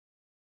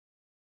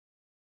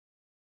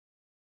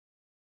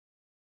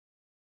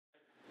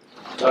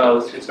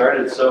Let's get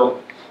started.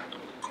 So,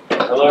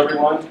 hello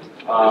everyone.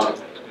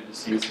 Good to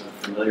see some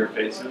familiar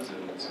faces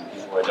and some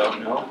people I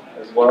don't know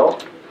as well.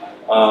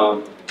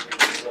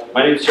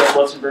 My name is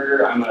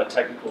Lutzenberger. I'm a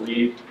technical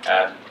lead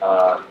at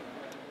a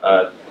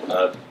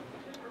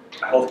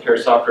healthcare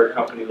software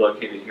company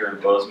located here in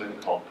Bozeman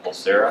called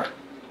Pulsera.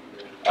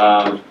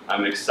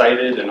 I'm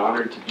excited and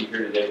honored to be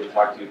here today to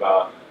talk to you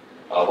about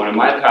one of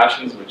my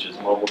passions, which is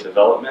mobile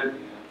development.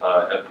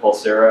 At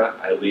Pulsera,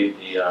 I lead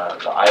the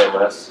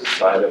iOS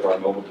side of our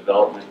mobile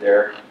development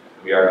there.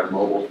 We are a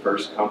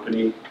mobile-first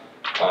company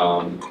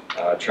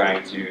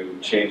trying to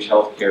change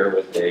healthcare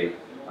with a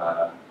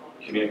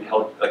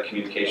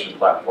communication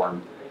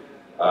platform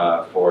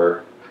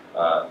for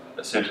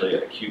essentially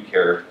acute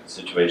care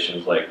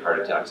situations like heart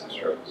attacks and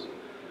strokes.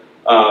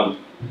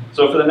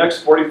 So for the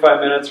next 45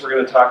 minutes, we're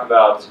going to talk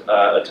about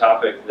a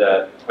topic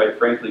that, quite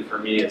frankly, for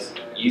me, is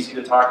easy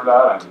to talk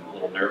about. I'm a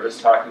little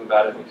nervous talking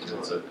about it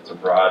because it's a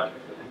broad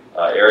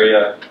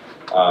area.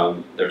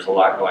 There's a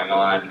lot going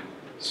on.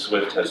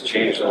 Swift has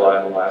changed a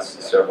lot in the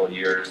last several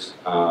years.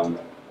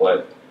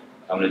 But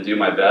I'm going to do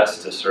my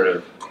best to sort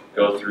of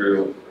go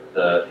through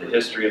the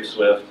history of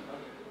Swift,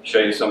 show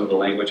you some of the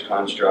language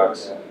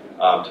constructs,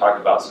 talk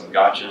about some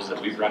gotchas that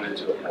we've run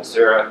into at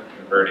Pulsera,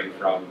 converting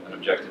from an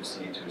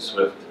Objective-C to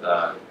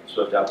a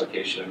Swift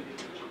application.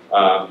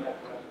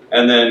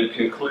 And then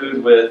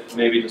conclude with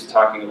maybe just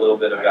talking a little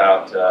bit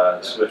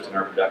about Swift in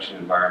our production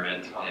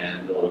environment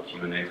and a little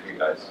Q&A for you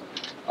guys.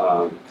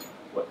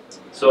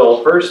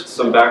 So first,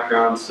 some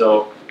background.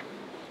 So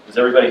does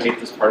everybody hate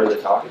this part of the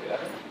talk?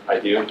 I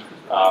do.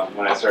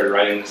 When I started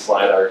writing this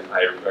slide,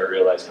 I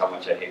realized how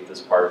much I hate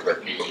this part where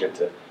people get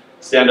to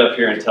stand up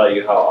here and tell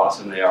you how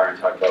awesome they are and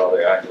talk about all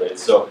their accolades.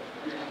 So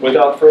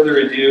without further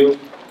ado,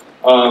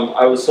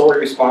 I was solely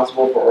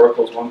responsible for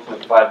Oracle's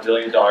 $1.5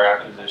 billion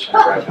acquisition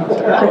of Right Now.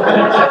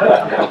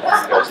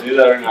 If you guys knew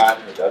that or not,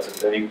 but that's a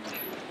thing.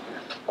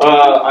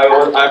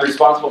 I'm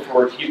responsible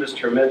for Workiva's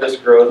tremendous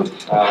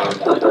growth,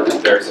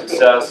 their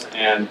success,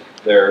 and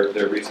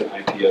their recent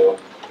IPO.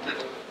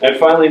 And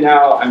finally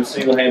now, I'm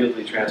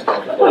single-handedly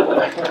transforming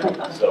global.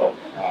 So,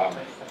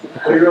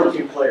 you're a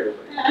team player.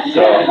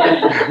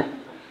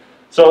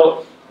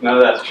 So, none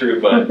of that's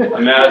true, but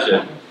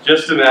imagine.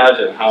 Just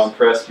imagine how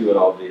impressed you would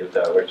all be if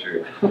that were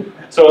true.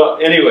 So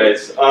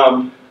anyways,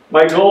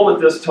 my goal with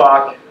this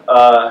talk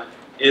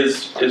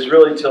is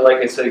really to, like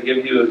I said,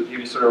 give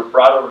you sort of a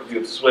broad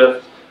overview of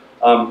Swift,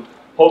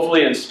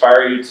 hopefully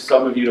inspire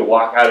some of you to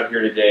walk out of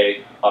here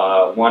today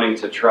wanting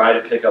to try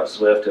to pick up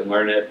Swift and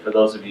learn it. For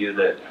those of you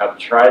that have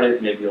tried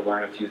it, maybe you'll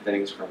learn a few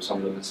things from some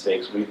of the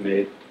mistakes we've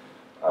made,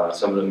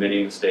 some of the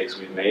many mistakes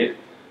we've made.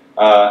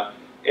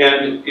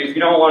 And if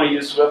you don't want to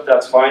use Swift,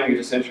 that's fine. You're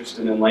just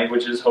interested in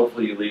languages.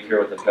 Hopefully you leave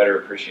here with a better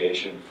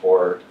appreciation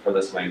for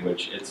this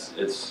language.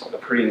 It's a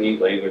pretty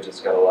neat language.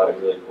 It's got a lot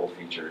of really cool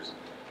features.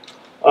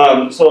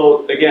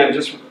 So again,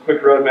 just a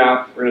quick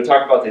roadmap. We're going to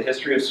talk about the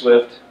history of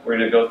Swift. We're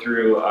going to go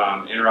through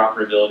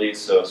interoperability,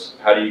 so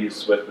how do you use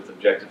Swift with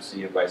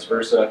Objective-C and vice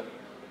versa.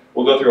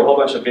 We'll go through a whole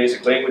bunch of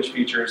basic language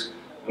features.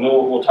 And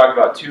we'll talk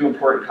about two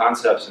important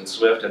concepts in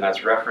Swift, and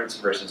that's reference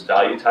versus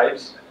value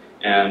types,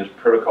 and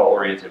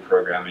protocol-oriented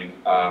programming,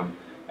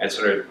 and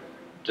sort of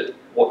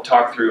we'll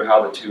talk through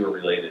how the two are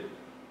related.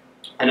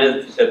 And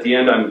at the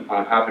end, I'm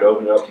happy to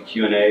open it up to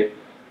Q&A.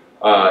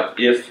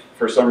 If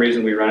for some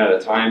reason we run out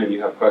of time and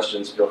you have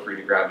questions, feel free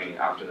to grab me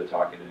after the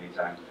talk at any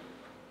time.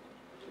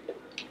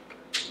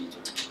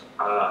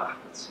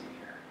 Let's see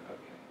here.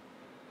 Okay.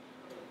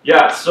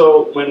 Yeah,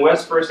 so when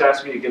Wes first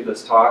asked me to give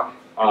this talk,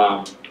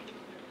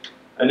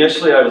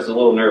 initially, I was a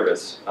little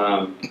nervous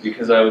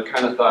because I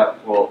kind of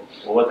thought, well,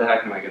 what the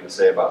heck am I going to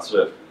say about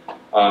Swift?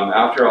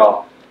 After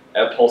all,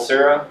 at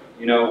Pulsera,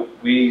 you know,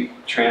 we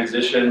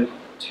transitioned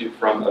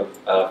from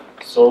a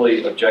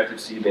solely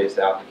Objective-C based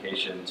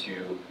application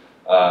to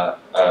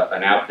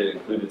an app that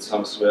included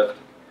some Swift.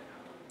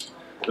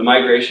 The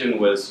migration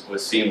was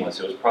seamless.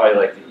 It was probably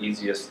like the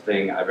easiest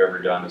thing I've ever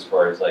done as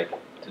far as like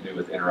to do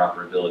with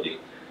interoperability.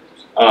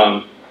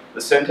 The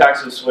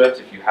syntax of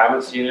Swift, if you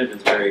haven't seen it,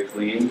 is very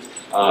clean.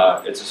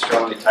 It's a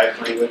strongly typed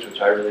language,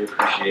 which I really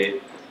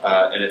appreciate,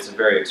 and it's a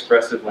very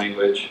expressive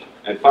language.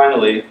 And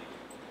finally,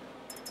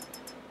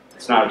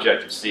 it's not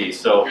Objective-C.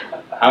 So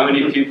how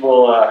many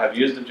people have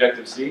used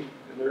Objective-C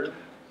in the room?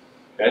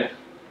 Okay,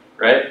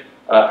 right?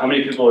 How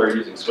many people are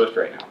using Swift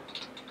right now?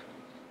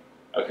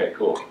 Okay,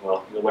 cool.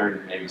 Well, you'll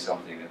learn maybe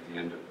something at the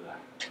end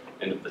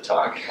of the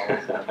talk,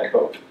 I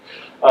hope.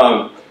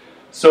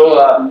 So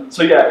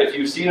yeah, if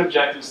you've seen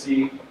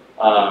Objective-C,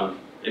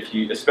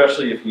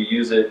 especially if you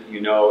use it, you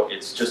know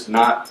it's just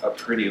not a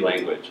pretty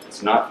language.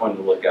 It's not fun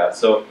to look at.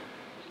 So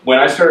when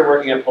I started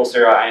working at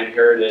Pulsera, I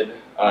inherited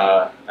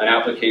an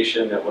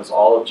application that was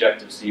all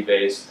Objective-C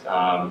based,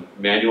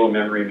 manual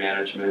memory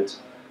management,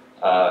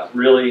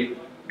 really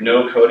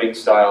no coding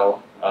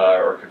style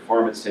or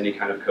conformance to any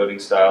kind of coding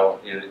style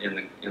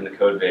in the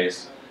code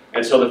base.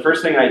 And so the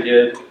first thing I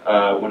did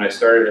when I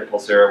started at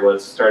Pulsera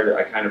was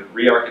I kind of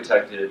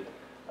re-architected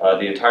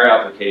the entire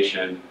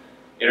application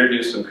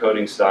introduced some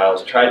coding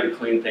styles, tried to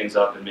clean things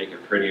up and make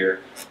it prettier,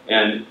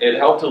 and it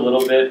helped a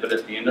little bit. But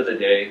at the end of the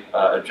day,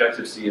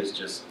 Objective-C is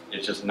just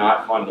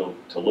not fun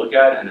to look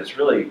at, and it's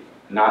really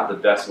not the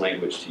best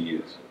language to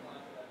use.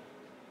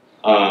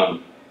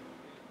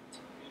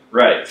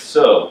 Right.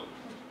 So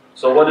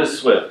what is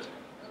Swift?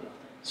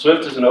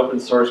 Swift is an open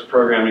source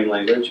programming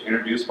language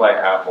introduced by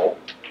Apple.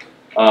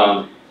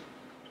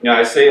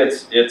 I say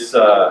it's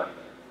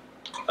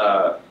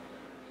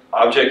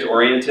object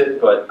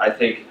oriented, but I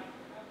think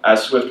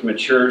as Swift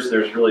matures,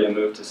 there's really a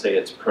move to say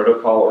it's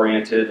protocol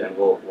oriented, and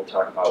we'll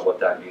talk about what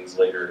that means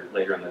later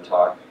in the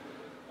talk.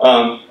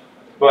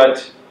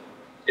 But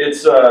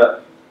it's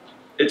a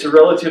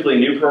relatively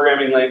new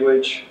programming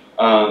language,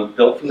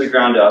 built from the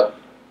ground up,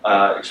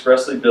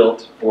 expressly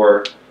built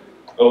for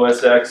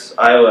OS X,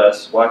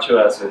 iOS,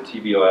 watchOS, and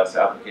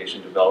tvOS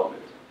application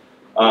development.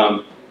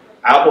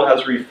 Apple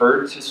has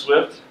referred to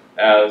Swift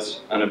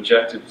as an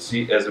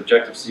Objective-C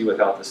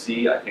without the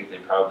C. I think they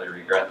probably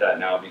regret that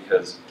now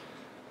because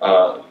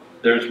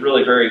there's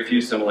really very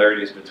few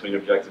similarities between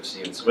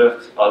Objective-C and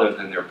Swift other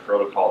than they're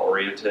protocol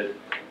oriented.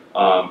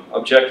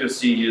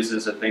 Objective-C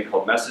uses a thing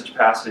called message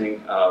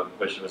passing,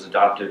 which was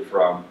adopted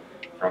from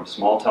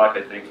Smalltalk,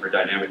 I think, for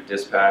dynamic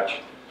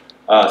dispatch.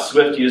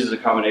 Swift uses a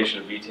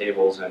combination of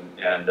vtables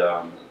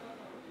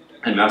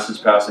and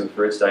message passing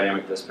for its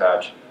dynamic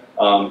dispatch.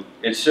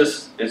 It's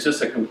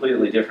just a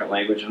completely different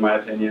language, in my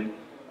opinion,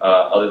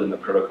 other than the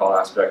protocol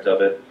aspect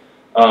of it.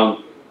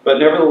 But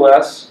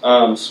nevertheless,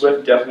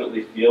 Swift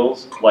definitely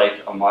feels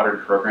like a modern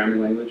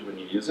programming language when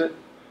you use it.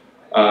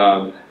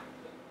 And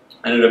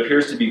it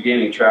appears to be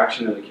gaining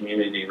traction in the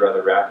community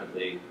rather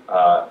rapidly,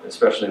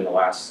 especially in the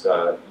last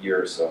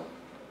year or so.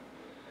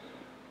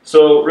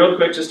 So real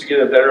quick, just to get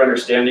a better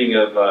understanding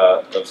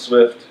of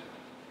Swift.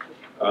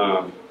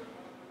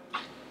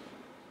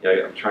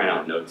 Yeah, I'm trying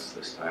out notes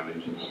this time. I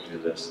usually don't do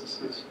this.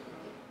 This is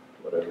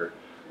whatever.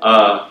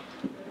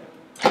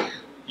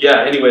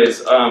 Yeah,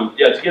 anyways,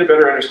 yeah, to get a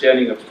better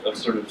understanding of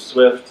sort of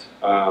Swift,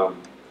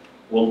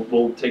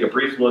 we'll take a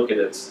brief look at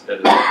its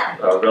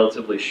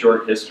relatively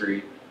short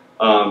history.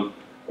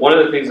 One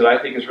of the things that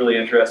I think is really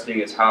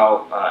interesting is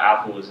how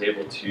Apple was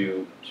able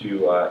to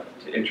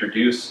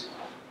introduce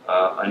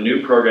a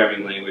new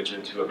programming language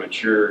into a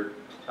mature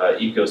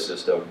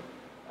ecosystem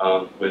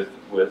with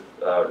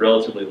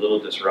relatively little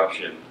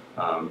disruption,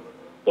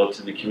 both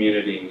to the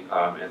community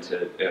and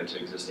to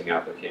existing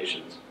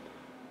applications.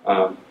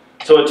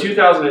 So in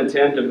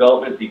 2010,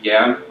 development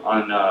began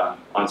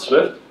on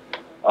Swift.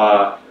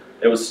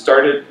 It was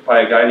started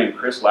by a guy named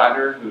Chris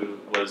Latner, who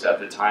was at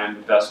the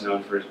time best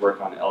known for his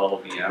work on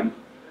LLVM.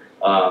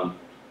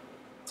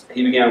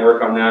 He began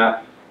work on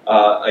that.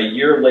 A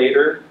year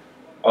later,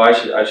 I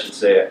should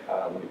say,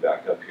 let me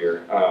back up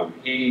here.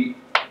 He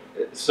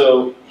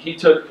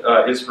took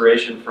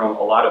inspiration from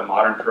a lot of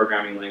modern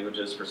programming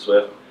languages for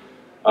Swift,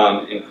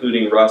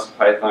 including Rust,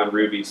 Python,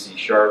 Ruby, C#.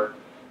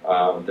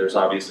 There's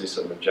obviously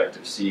some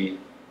Objective-C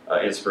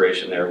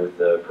inspiration there with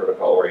the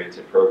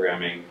protocol-oriented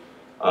programming,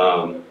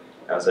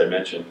 as I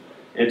mentioned.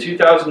 In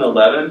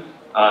 2011,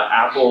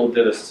 Apple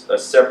did a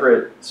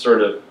separate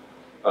sort of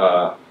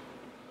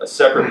a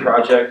separate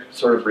project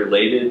sort of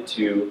related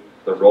to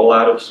the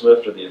rollout of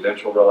Swift, or the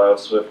eventual rollout of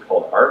Swift,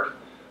 called Arc.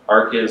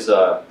 Arc is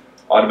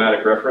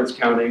automatic reference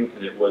counting,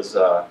 and it was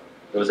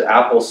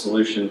Apple's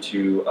solution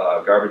to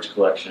garbage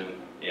collection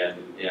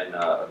in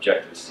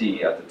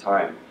Objective-C at the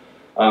time.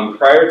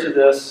 Prior to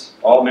this,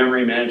 all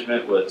memory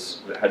management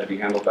had to be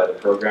handled by the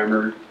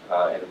programmer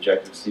in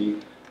Objective-C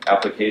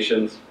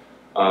applications,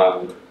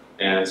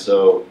 and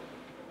so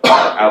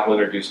Apple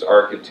introduced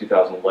Arc in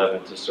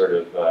 2011 to sort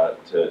of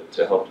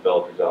to help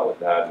developers out with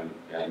that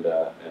and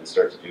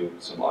start to do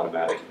some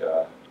automatic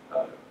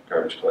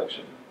garbage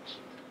collection.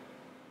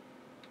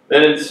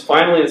 Then it's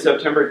finally in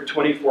September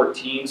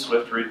 2014,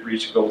 Swift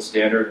reached gold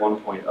standard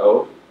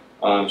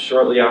 1.0.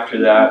 Shortly after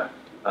that,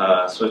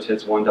 Swift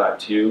hits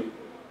 1.2.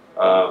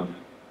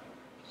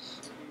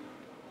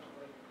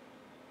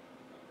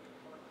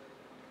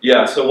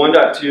 Yeah, so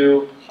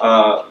 1.2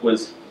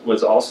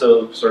 was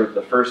also sort of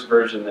the first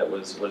version that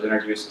was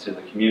introduced to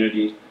the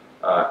community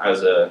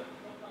as a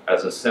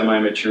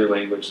semi-mature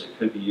language that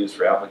could be used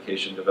for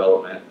application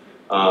development.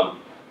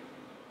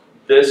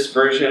 This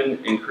version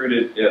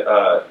included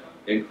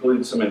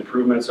some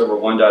improvements over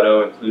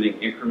 1.0, including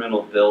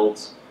incremental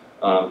builds,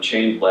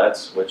 chained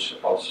lets, which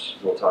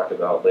we'll talk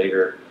about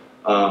later,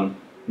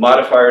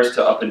 modifiers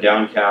to up and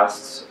down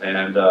casts,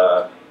 and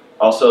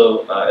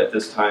also at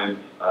this time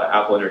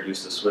Apple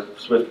introduced a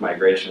Swift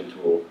migration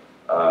tool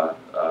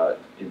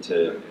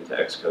into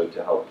Xcode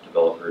to help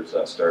developers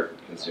start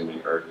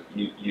consuming or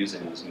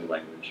using this new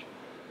language.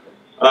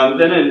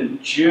 Then in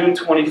June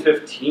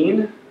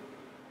 2015,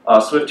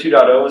 Swift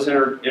 2.0 was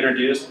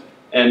introduced,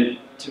 and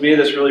to me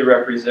this really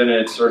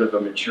represented sort of a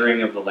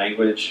maturing of the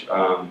language.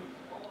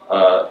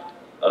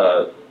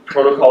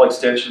 Protocol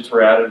extensions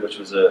were added, which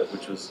was a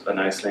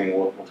nice thing.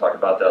 We'll talk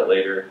about that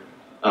later.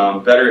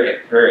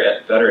 Better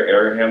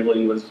error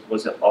handling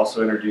was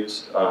also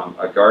introduced.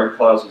 A guard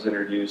clause was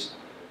introduced.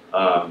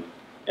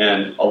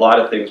 and a lot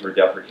of things were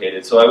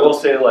deprecated. So I will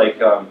say,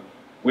 like,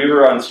 we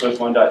were on Swift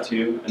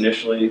 1.2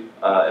 initially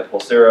at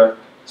Pulsera.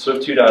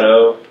 Swift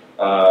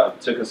 2.0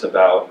 took us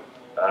about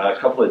a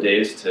couple of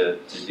days to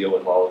deal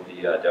with all of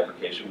the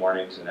deprecation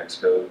warnings in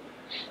Xcode,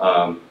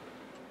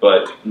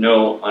 but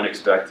no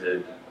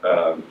unexpected,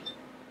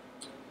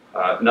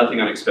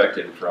 nothing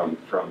unexpected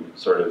from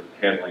sort of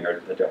handling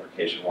the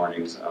deprecation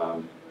warnings.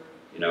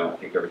 You know, I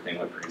think everything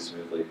went pretty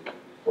smoothly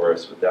for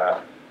us with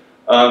that.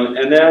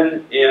 And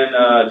then in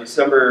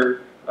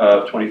December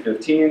of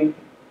 2015,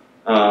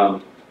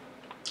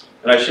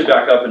 and I should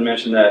back up and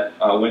mention that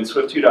when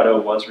Swift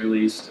 2.0 was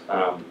released,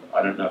 I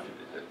don't know if,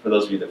 for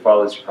those of you that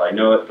follow this, you probably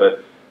know it,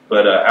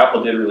 but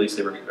Apple did release,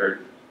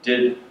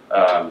 did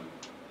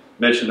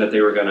mention that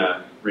they were going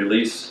to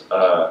release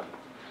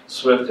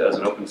Swift as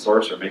an open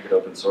source or make it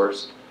open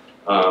source.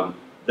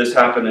 This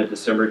happened in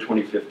December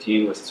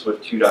 2015 with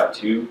Swift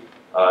 2.2.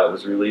 It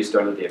was released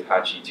under the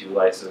Apache 2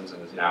 license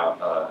and is now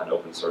an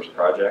open source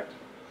project.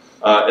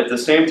 At the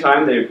same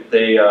time,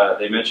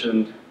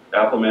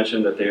 Apple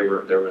mentioned that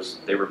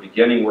they were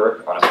beginning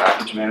work on a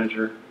package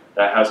manager.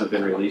 That hasn't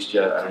been released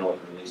yet. I don't know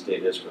what the release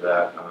date is for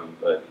that,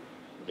 but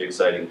it'll be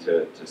exciting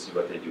to see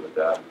what they do with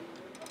that.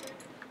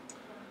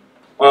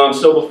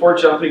 So before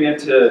jumping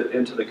into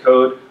the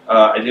code,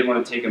 I did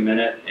want to take a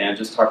minute and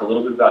just talk a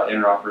little bit about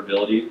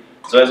interoperability.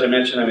 So as I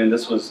mentioned, I mean,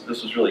 this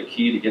was really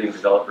key to getting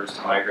developers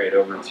to migrate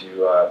over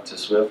to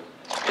Swift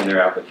in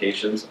their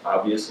applications,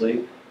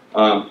 obviously.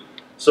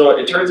 So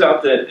it turns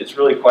out that it's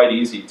really quite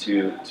easy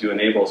to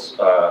enable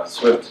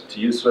Swift, to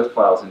use Swift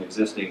files in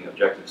existing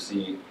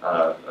Objective-C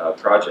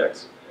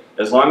projects.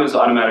 As long as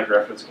automatic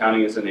reference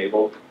counting is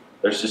enabled,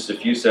 there's just a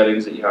few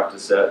settings that you have to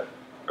set,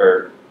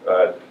 or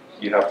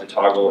you have to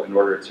toggle in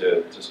order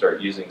to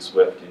start using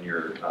Swift in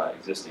your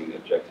existing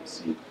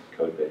Objective-C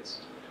code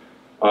base.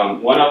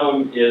 One of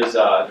them is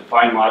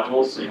define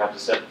modules, so you have to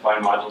set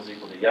define modules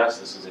equal to yes.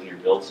 This is in your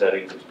build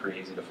settings, it's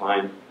pretty easy to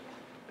find.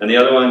 And the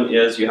other one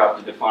is you have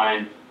to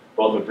define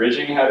both a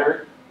bridging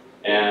header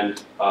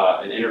and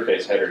an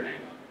interface header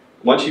name.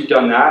 Once you've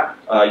done that,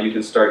 you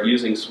can start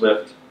using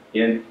Swift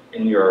in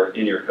your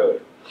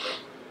code.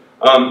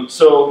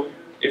 So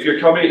if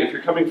you're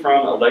coming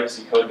from a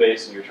legacy code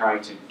base and you're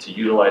trying to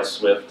utilize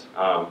Swift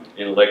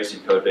in a legacy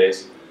code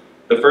base,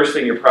 the first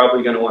thing you're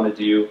probably going to want to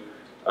do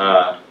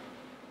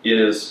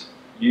is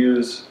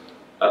use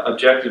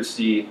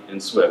Objective-C in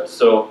Swift.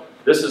 So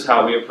this is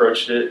how we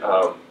approached it.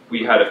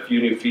 We had a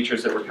few new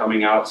features that were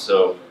coming out,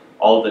 so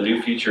all of the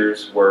new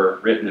features were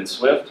written in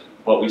Swift,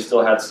 but we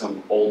still had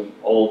some old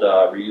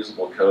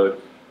reusable code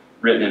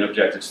written in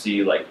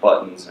Objective-C, like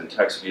buttons and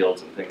text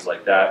fields and things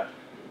like that,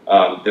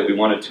 that we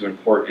wanted to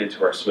import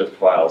into our Swift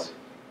files.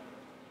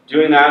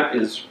 Doing that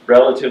is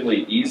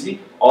relatively easy.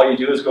 All you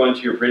do is go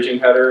into your bridging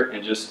header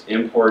and just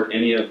import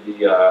any of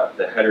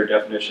the header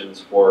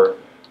definitions for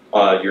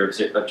your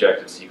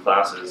Objective-C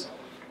classes.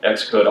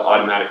 Xcode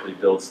automatically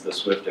builds the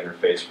Swift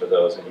interface for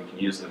those, and you can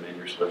use them in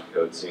your Swift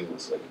code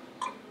seamlessly.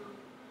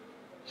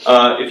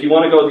 If you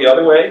want to go the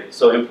other way,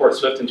 so import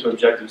Swift into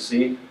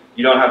Objective-C,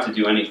 you don't have to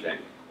do anything.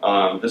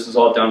 This is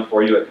all done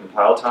for you at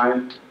compile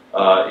time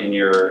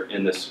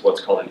in this what's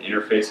called an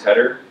interface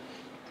header.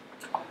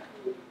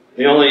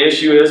 The only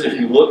issue is if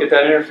you look at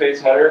that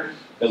interface header,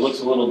 it looks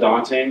a little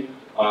daunting,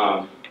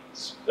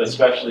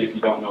 especially if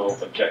you don't know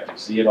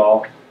Objective-C at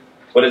all.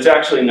 But it's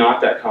actually not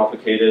that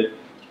complicated.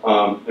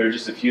 There are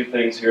just a few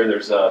things here.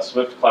 There's a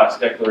Swift class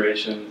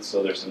declaration,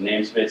 so there's some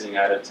namespacing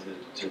added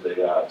to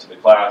the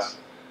class.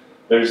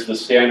 There's the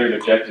standard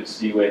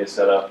Objective-C way to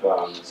set up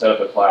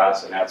a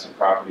class and add some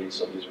properties.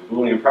 So these are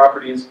Boolean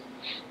properties.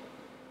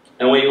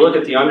 And when you look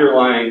at the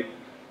underlying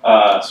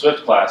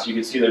Swift class, you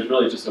can see there's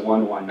really just a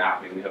one-to-one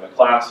mapping. We have a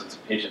class. It's a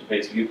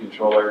patient-based view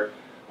controller.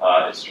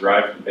 It's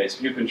derived from base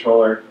view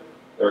controller.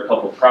 There are a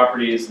couple of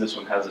properties. This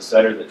one has a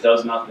setter that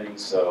does nothing,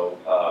 so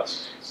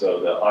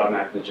the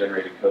automatically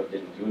generated code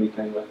didn't do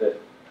anything with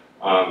it.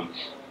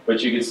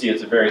 But you can see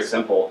it's a very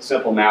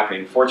simple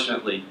mapping.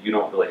 Fortunately, you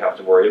don't really have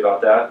to worry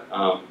about that.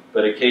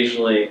 But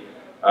occasionally,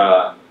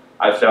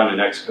 I've found in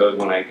Xcode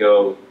when I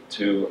go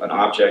to an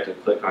object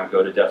and click on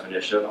Go to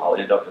Definition, I'll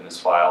end up in this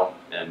file,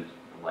 and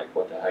I'm like,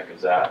 what the heck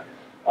is that?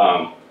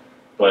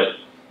 But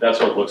that's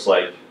what it looks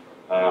like.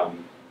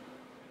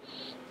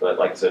 But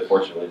like I said,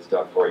 fortunately, it's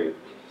done for you.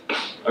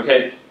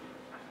 Okay,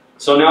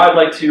 so now I'd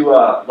like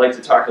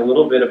to talk a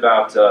little bit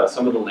about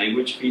some of the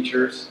language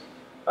features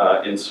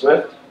in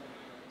Swift.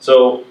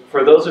 So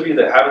for those of you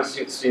that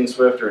haven't seen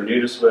Swift or are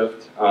new to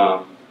Swift,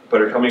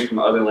 but are coming from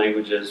other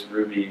languages,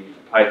 Ruby,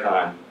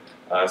 Python,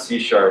 C#,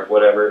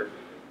 whatever,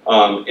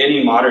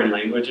 any modern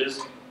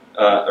languages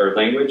or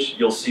language,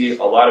 you'll see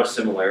a lot of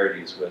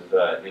similarities with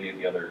any of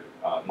the other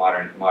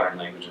modern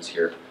languages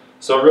here.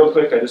 So real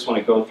quick, I just want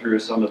to go through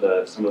some of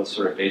the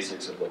sort of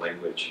basics of the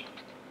language.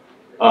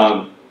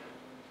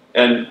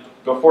 And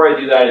before I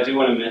do that, I do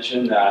want to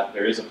mention that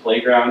there is a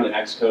playground in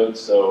Xcode.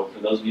 So for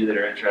those of you that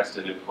are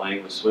interested in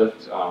playing with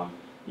Swift,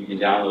 you can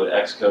download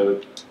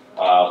Xcode,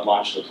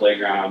 launch the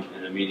playground,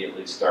 and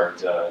immediately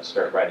start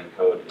writing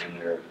code in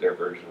their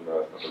version of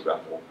a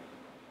REPL.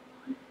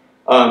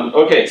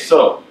 Okay,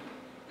 so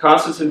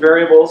constants and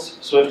variables.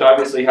 Swift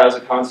obviously has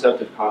a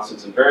concept of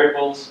constants and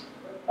variables.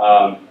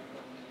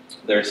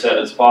 They're set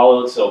as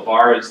follows. So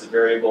var is the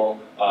variable,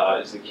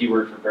 is the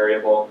keyword for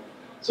variable.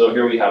 So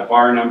here we have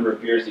var number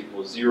of beers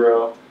equals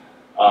 0.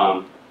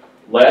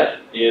 Let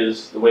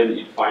is the way that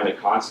you define a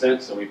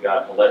constant. So we've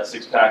got a let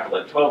 6-pack, a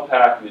let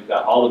 12-pack. We've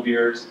got all the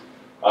beers.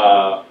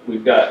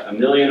 We've got a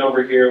million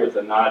over here with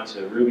a nod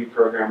to Ruby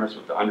programmers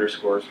with the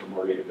underscores for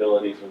more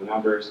readability for the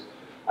numbers.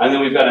 And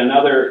then we've got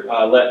another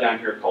let down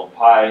here called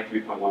pi,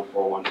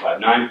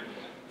 3.14159.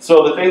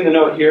 So the thing to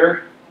note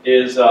here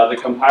is the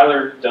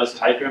compiler does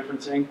type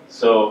inferencing.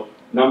 So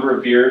number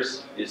of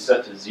beers is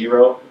set to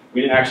 0.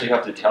 We didn't actually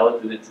have to tell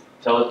it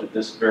that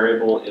this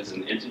variable is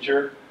an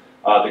integer.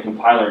 The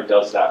compiler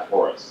does that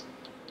for us.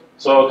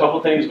 So a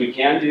couple things we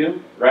can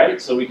do,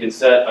 right? So we can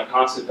set a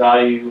constant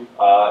value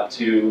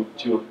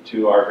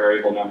to our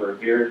variable number of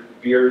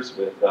beers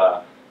with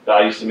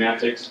value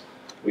semantics.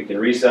 We can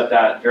reset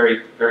that,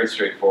 very, very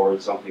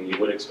straightforward, something you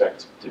would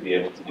expect to be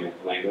able to do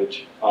with the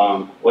language.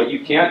 What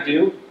you can't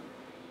do,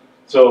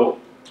 so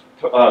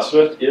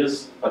Swift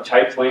is a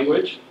typed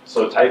language,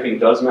 so typing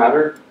does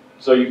matter.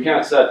 So you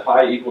can't set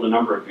pi equal to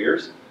number of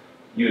beers.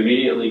 You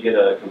immediately get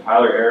a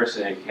compiler error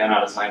saying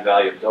cannot assign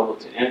value of double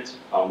to int.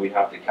 We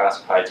have to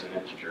cast pi to an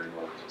integer in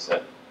order to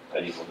set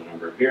that equal to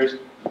number of beers.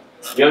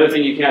 The other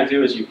thing you can't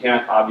do is you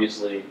can't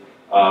obviously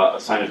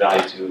assign a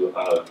value to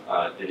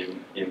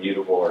an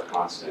immutable or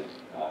constant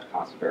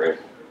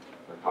variable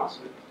or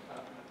constant.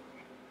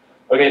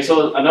 Okay,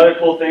 so another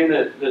cool thing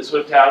that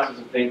Swift has is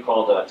a thing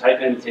called type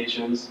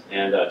annotations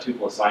and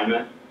tuple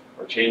assignment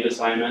or chained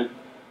assignment.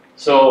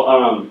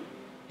 So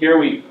here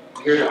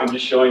I'm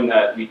just showing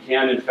that we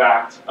can in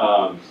fact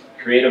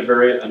create an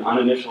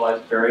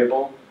uninitialized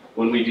variable.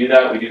 When we do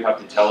that, we do have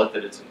to tell it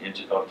that it's an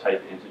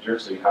type integer,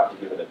 so you have to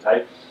give it a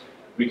type.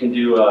 We can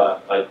do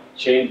a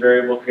chain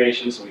variable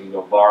creation, so we can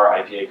go var,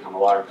 IPA, comma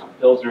lager, comma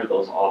pilsner.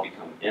 Those all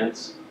become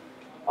ints.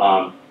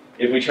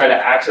 If we try to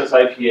access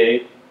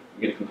IPA,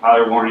 we get a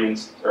compiler warning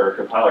or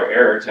compiler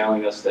error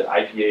telling us that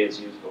IPA is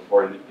used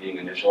before being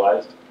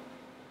initialized,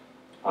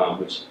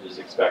 which is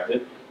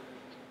expected.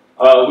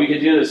 We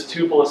could do this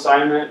tuple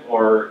assignment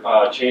or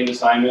chained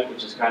assignment,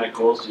 which is kind of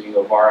cool. So you can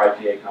go var,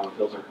 IPA, comma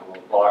pilsner, comma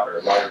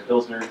lager,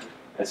 pilsner,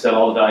 and set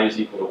all the values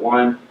equal to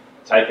 1.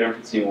 Type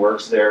inferencing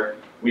works there.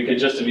 We could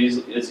just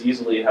as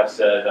easily have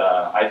said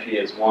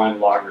IPA is 1,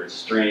 lager is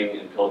string,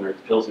 and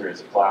pilsner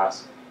is a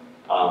class.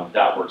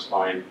 That works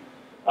fine.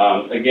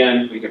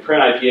 Again, we can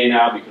print IPA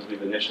now because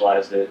we've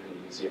initialized it, and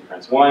you can see it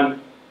prints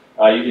 1.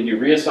 You can do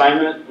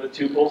reassignment with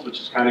tuples, which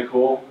is kind of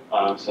cool.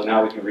 So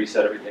now we can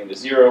reset everything to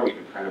 0. We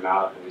can print them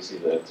out, and we see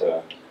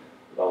that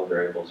all the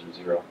variables are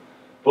 0.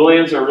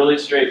 Booleans are really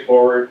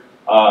straightforward.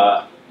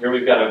 Here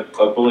we've got a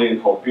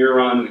Boolean called beer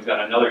run. We've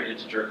got another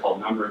integer called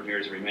number of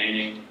beers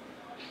remaining.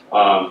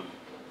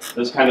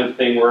 This kind of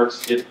thing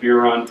works. If beer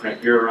run,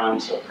 print beer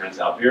run, so it prints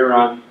out beer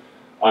run.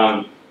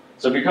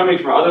 So if you're coming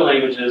from other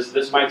languages,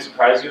 this might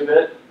surprise you a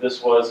bit.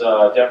 This was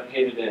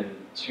deprecated in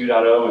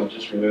 2.0 and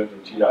just removed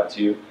in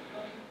 2.2.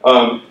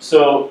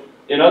 So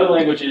in other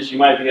languages, you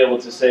might be able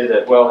to say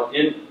that, well,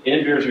 in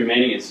beers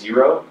remaining is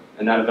 0,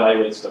 and that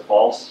evaluates to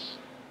false.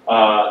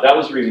 That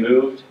was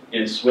removed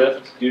in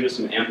Swift due to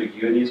some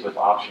ambiguities with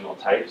optional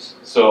types.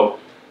 So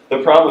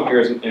the problem here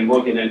is, and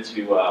we'll get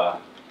into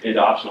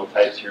optional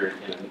types here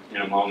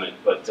in a moment,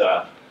 but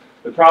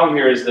the problem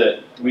here is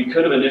that we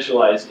could have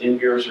initialized in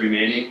beers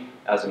remaining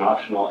as an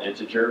optional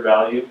integer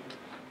value.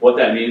 What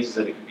that means is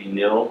that it could be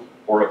nil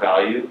or a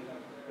value.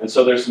 And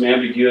so there's some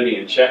ambiguity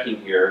in checking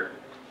here.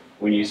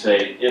 When you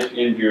say if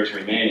in beers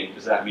remaining,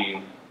 does that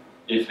mean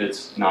if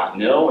it's not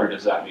nil, or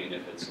does that mean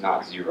if it's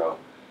not 0?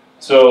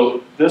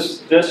 So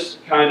this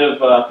kind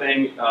of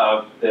thing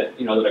that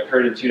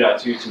occurred in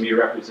 2.2 to me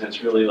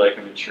represents really like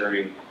a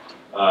maturing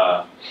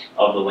of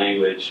the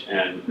language,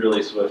 and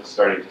really Swift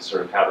starting to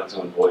sort of have its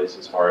own voice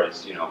as far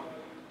as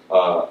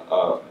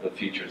the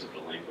features of the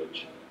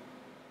language.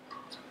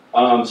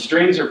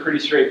 Strings are pretty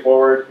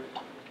straightforward.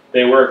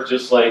 They work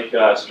just like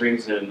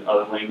strings in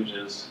other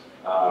languages.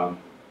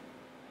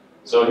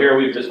 So here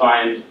we've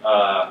defined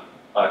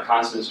a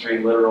constant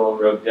string literal,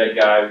 rogue dead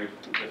guy. We've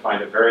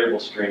defined a variable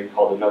string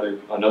called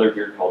another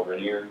beer called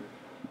Rainier.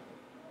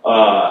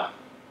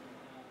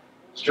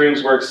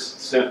 Strings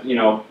works,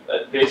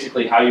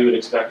 basically how you would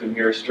expect them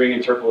here. String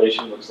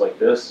interpolation looks like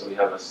this. So we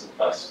have a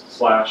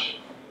slash,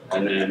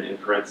 and then in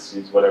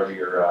parentheses whatever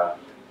your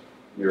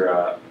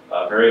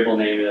variable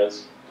name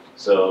is.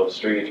 So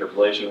string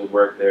interpolation would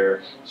work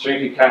there.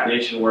 String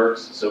concatenation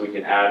works, so we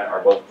can add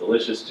our both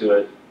delicious to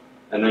it.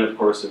 And then, of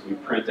course, if we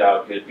print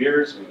out good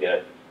beers, we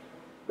get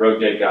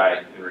rogue dead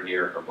guy and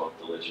Rainier are both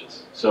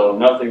delicious. So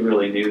nothing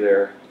really new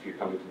there. If you're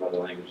coming from other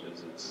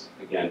languages, it's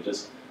again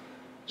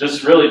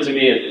just really, to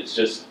me, it's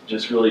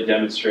just really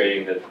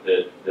demonstrating that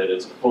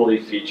it's a fully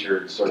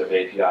featured sort of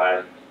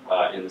API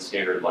in the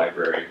standard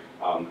library.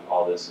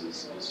 All this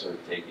is sort of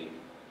taking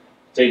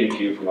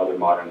cue from other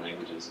modern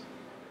languages.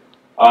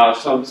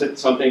 Some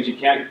things you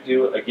can't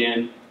do,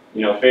 again,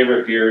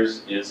 favorite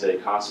beers is a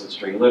constant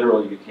string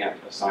literal. You can't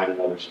assign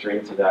another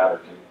string to that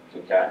or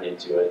concatenate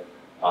to it.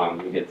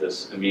 You get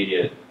this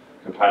immediate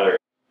compiler.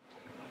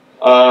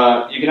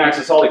 You can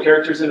access all the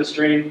characters in a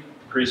string.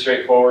 Pretty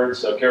straightforward.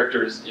 So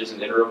characters isn't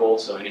iterable,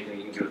 so anything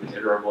you can do with an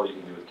iterable, you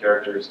can do with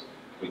characters.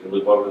 We can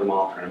loop over them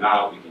all, print them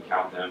out, we can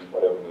count them,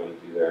 whatever we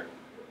want to do there.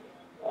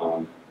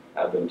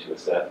 Add them to a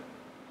set.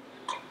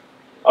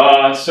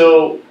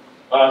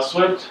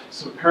 Swift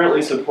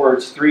currently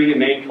supports 3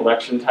 main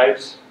collection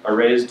types: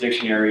 arrays,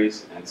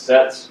 dictionaries, and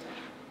sets.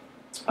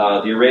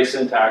 The array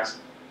syntax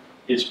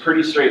is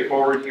pretty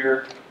straightforward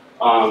here.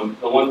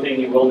 The one thing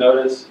you will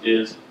notice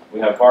is we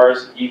have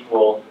bars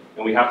equal,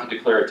 and we have to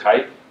declare a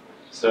type.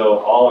 So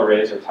all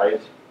arrays are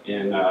typed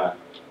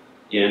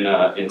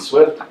in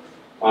Swift.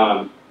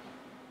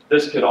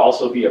 This could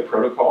also be a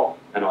protocol,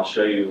 and I'll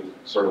show you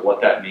sort of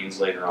what that means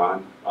later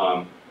on.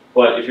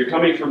 But if you're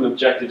coming from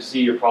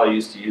Objective-C, you're probably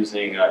used to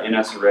using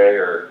NSArray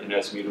or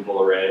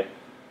NSMutableArray,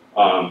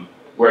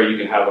 where you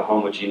can have a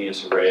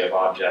homogeneous array of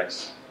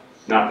objects.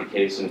 Not the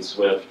case in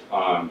Swift.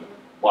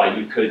 While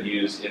you could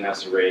use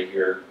NSArray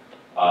here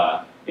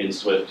in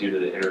Swift due to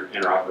the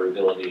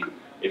interoperability,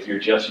 if you're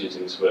just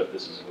using Swift,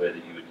 this is the way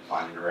that you would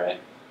define an array.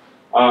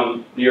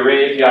 The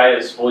array API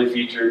is fully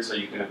featured, so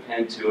you can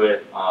append to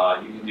it.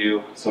 You can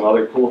do some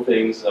other cool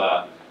things.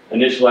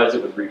 Initialize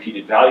it with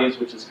repeated values,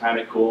 which is kind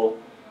of cool.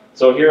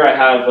 So here I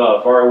have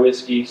var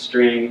whiskey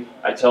string.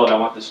 I tell it I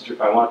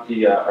want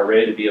the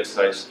array to be of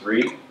size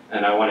 3,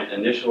 and I want to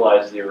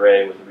initialize the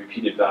array with a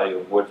repeated value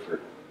of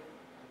Woodford.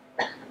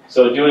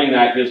 So doing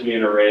that gives me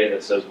an array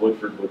that says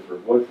Woodford,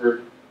 Woodford,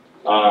 Woodford.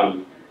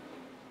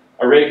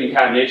 Array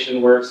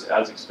concatenation works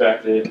as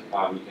expected.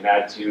 You can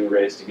add 2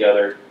 arrays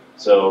together.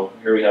 So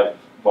here we have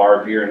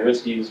var beer and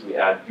whiskeys. We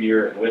add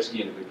beer and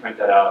whiskey, and if we print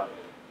that out,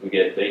 we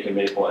get bacon,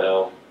 maple,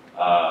 ale,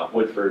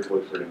 Woodford,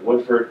 Woodford, and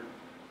Woodford.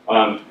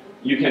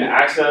 You can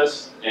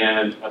access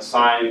and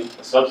assign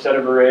a subset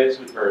of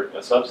arrays, or a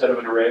subset of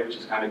an array, which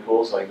is kind of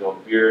cool. So I can go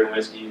beer and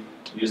whiskey,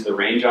 use the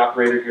range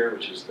operator here,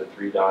 which is the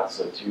 3 dots,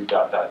 so 2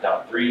 dot dot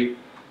dot 3,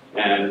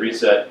 and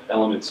reset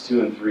elements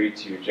 2 and 3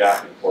 to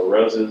Jack and 4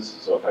 Roses.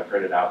 So if I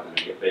print it out, then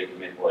I get bacon,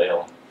 maple,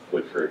 ale,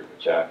 Woodford,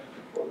 Jack,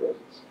 and 4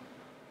 Roses.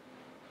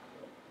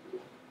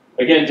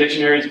 Again,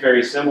 dictionaries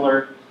very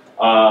similar.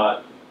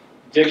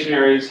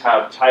 Dictionaries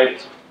have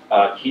typed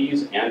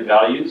keys and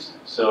values.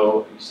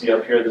 So you see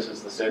up here, this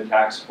is the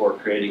syntax for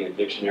creating a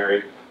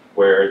dictionary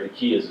where the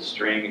key is a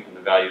string and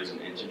the value is an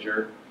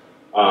integer.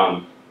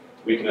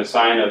 We can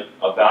assign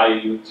a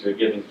value to a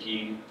given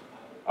key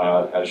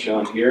as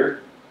shown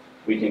here.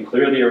 We can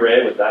clear the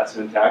array with that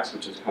syntax,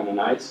 which is kind of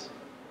nice,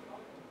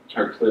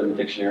 or clear the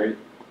dictionary.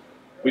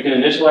 We can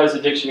initialize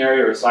the dictionary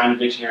or assign a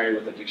dictionary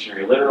with a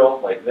dictionary literal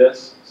like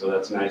this. So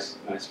that's a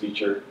nice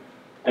feature.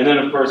 And then,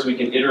 of course, we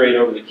can iterate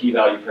over the key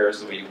value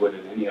pairs the way you would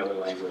in any other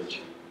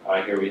language.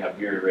 Here we have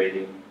beer and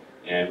rating,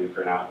 and we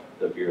print out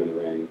the beer and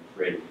the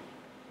rating.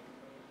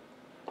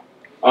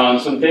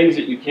 Some things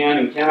that you can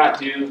and cannot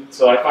do.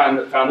 So I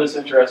found this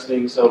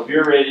interesting. So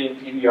beer rating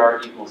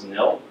PBR equals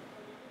nil.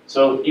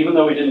 So even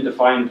though we didn't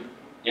define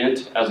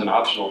int as an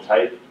optional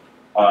type,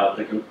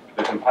 the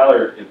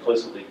compiler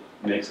implicitly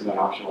makes it an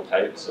optional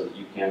type so that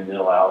you can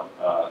nil out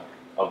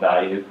a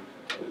value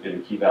in a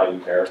key value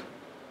pair.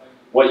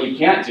 What you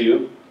can't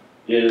do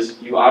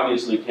is you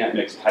obviously can't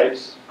mix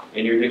types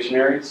in your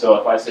dictionary. So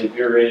if I say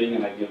beer rating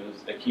and I give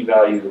a key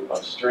value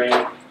of string,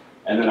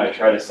 and then I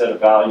try to set a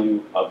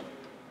value of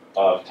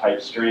type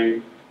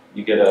string,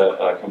 you get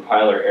a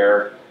compiler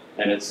error,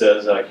 and it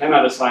says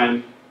cannot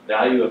assign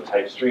value of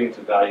type string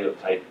to value of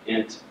type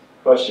int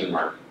question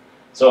mark.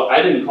 So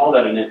I didn't call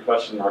that an int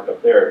question mark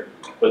up there,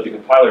 but the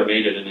compiler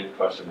made it an int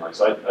question mark.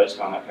 So I just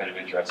found that kind of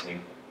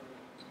interesting.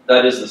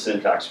 That is the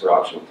syntax for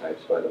optional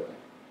types, by the way.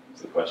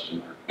 It's the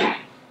question mark.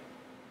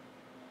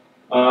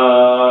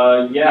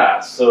 Yeah,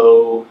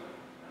 so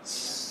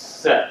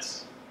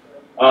sets.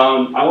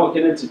 I won't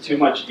get into too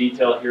much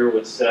detail here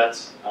with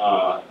sets.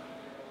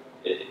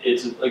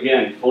 It's,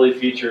 again, fully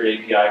featured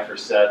API for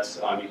sets.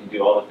 You can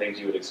do all the things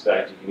you would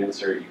expect. You can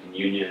insert, you can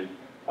union.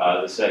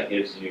 The set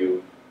gives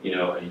you,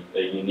 a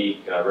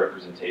unique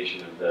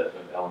representation of the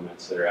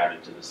elements that are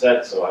added to the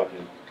set. So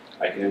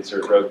I can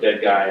insert rogue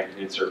dead guy, I can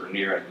insert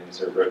Rainier, I can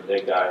insert rogue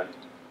dead guy.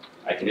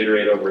 I can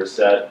iterate over a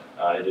set.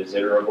 It is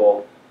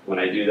iterable. When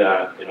I do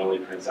that, it only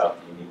prints out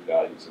the unique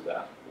values of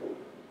that.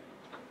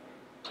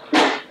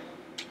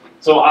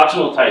 So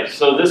optional types.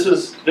 So this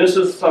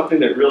is something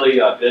that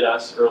really bit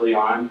us early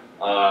on.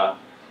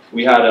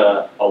 We had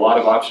a lot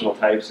of optional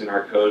types in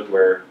our code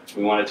where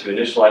we wanted to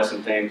initialize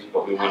some things,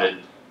 but we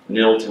wanted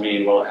nil to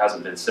mean, well, it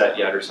hasn't been set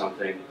yet or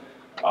something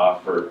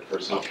for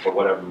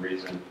whatever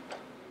reason.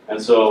 And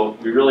so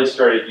we really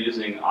started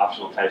using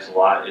optional types a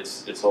lot.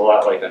 It's a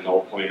lot like a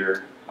null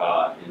pointer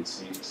in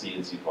C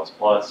and C++.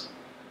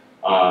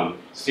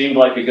 Seemed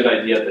like a good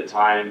idea at the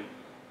time.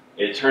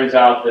 It turns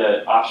out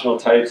that optional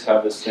types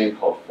have this thing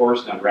called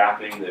forced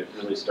unwrapping that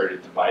really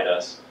started to bite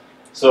us.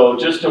 So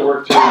just to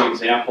work through an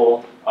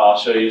example, I'll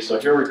show you. So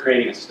here we're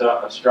creating a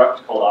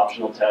struct called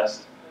optional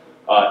test.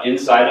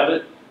 Inside of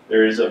it,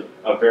 there is a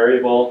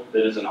variable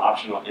that is an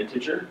optional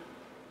integer.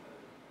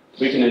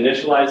 We can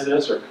initialize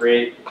this or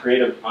create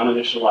an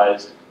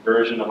uninitialized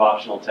version of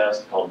optional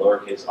test called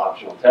lowercase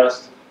optional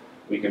test.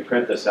 We can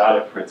print this out,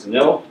 it prints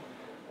nil.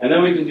 And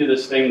then we can do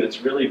this thing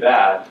that's really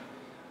bad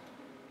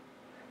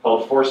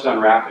called forced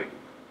unwrapping.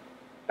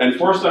 And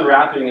forced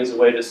unwrapping is a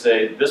way to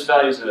say this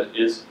value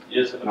is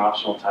an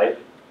optional type,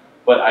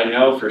 but I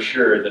know for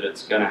sure that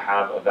it's going to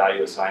have a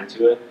value assigned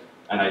to it,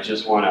 and I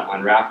just want to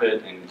unwrap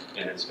it and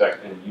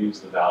inspect and use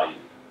the value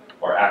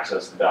or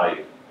access the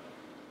value.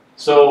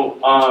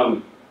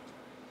 So,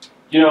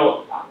 you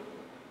know,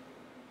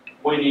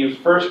 when you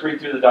first read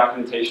through the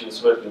documentation of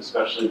Swift, and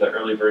especially the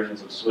early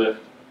versions of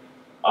Swift,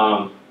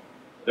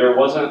 there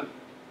wasn't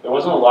a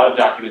lot of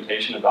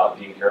documentation about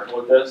being careful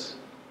with this.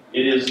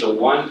 It is the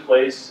one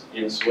place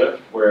in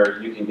Swift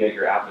where you can get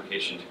your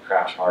application to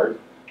crash hard.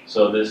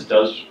 So this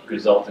does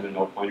result in a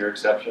no pointer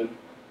exception,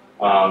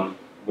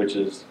 which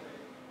is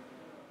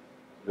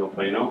no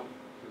bueno.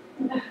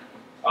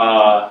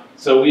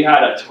 So we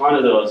had a ton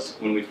of those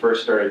when we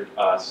first started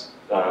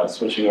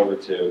switching over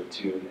to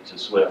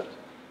Swift.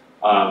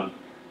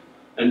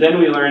 And then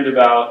we learned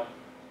about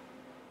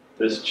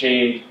this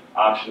chained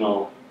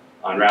optional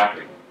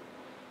unwrapping.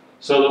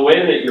 So the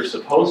way that you're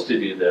supposed to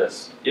do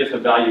this, if a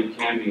value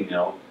can be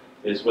nil,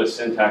 is with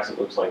syntax that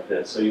looks like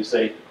this. So you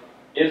say,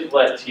 if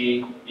let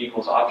t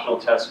equals optional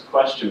test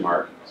question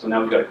mark, so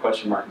now we've got a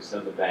question mark instead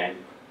of the bang.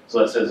 So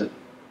that says,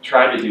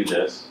 try to do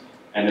this,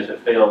 and if it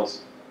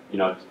fails, you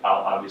know,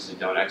 I'll obviously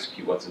don't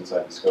execute what's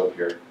inside the scope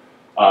here.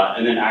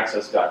 And then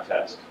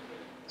access.test.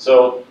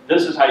 So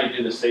this is how you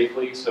do this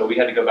safely. So we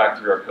had to go back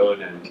through our code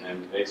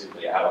and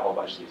basically add a whole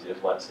bunch of these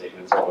if-let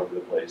statements all over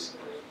the place.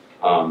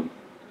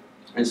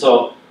 And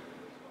so,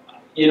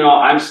 you know,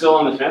 I'm still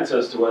on the fence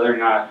as to whether or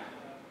not,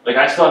 like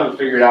I still haven't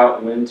figured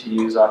out when to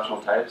use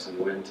optional types and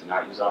when to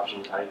not use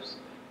optional types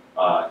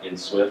in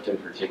Swift in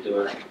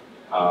particular.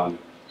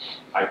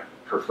 I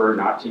prefer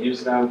not to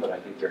use them, but I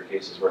think there are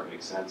cases where it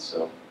makes sense,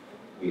 so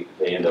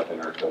they end up in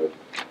our code.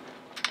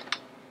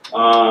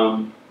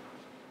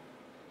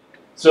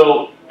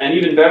 So, and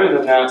even better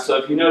than that, so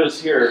if you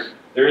notice here,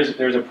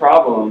 there's a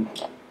problem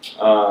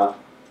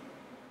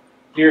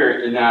here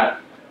in that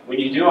when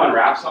you do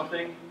unwrap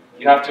something,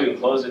 you have to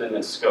enclose it in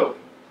this scope,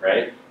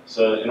 right?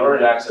 So in order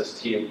to access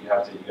T, you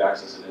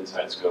access it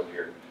inside scope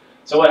here.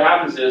 So what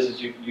happens is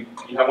you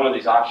have one of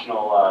these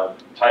optional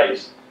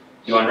types,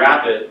 you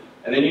unwrap it,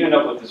 and then you end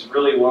up with this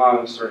really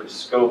long sort of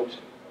scoped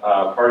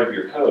part of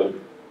your code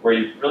where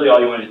really all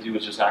you want to do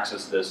is just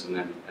access this and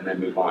then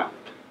move on.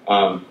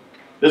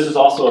 This is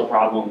also a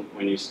problem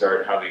when you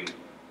start having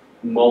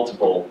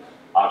multiple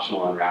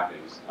optional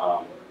unwrappings,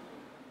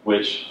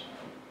 which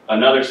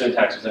another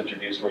syntax was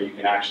introduced where you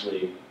can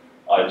actually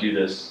do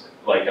this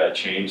like a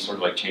chain, sort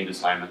of like chained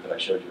assignment that I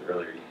showed you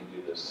earlier. You can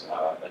do this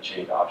a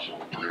chained optional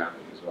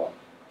unwrapping as well.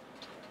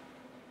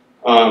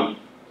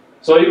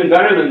 So even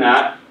better than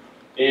that,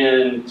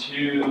 in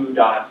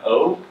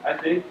 2.0, I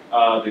think,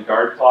 the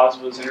guard clause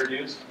was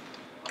introduced.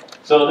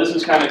 So this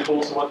is kind of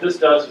cool. So what this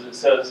does is it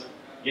says,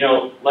 you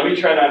know, let me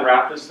try to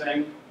unwrap this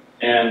thing,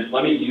 and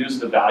let me use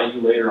the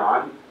value later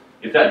on.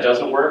 If that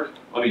doesn't work,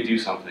 let me do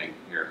something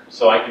here.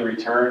 So I can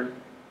return,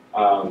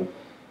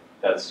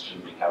 that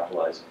shouldn't be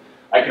capitalized.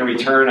 I can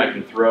return, I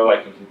can throw,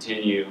 I can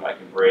continue, I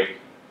can break.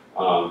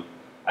 I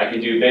can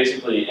do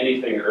basically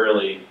anything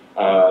early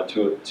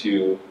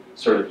to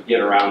sort of get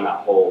around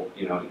that whole,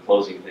 you know,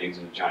 enclosing things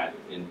in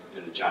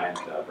a giant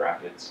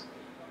brackets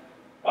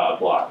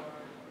block.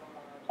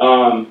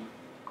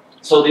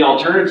 So the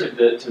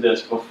alternative to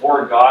this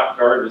before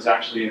guard was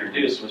actually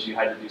introduced was you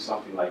had to do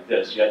something like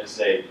this. You had to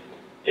say,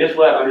 if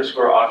let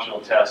underscore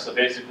optional test. So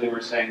basically we're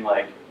saying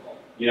like,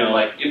 you know,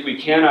 like if we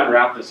can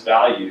unwrap this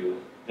value,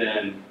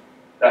 then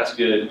that's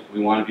good. We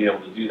want to be able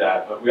to do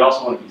that, but we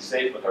also want to be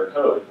safe with our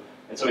code.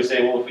 And so we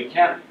say, well, if we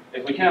can't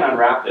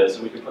unwrap this,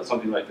 and we can put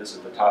something like this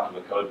at the top of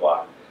a code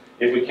block.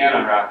 If we can't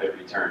unwrap it,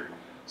 return.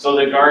 So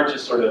the guard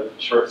just sort of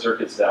short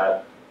circuits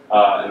that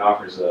and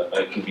offers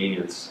a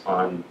convenience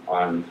on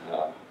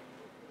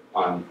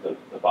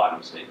the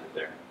bottom statement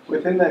there.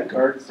 Within that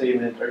guard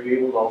statement, are you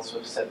able to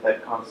also set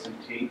that constant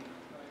T?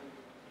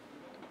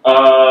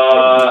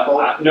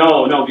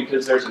 No,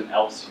 because there's an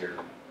else here.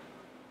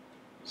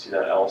 You see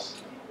that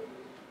else?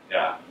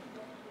 Yeah.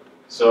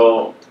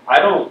 So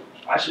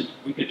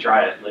we could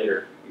try it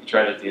later. We could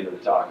try it at the end of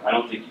the talk. I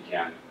don't think you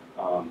can.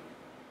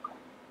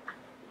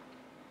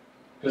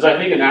 Because I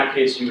think in that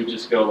case you would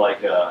just go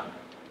like, yeah,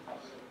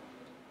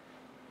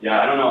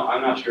 I don't know.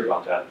 I'm not sure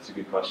about that. It's a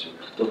good question.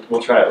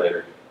 We'll try it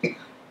later.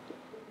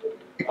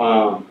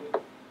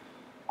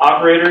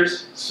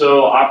 Operators.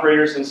 So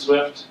operators in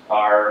Swift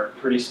are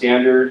pretty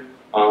standard,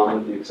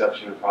 with the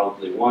exception of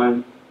probably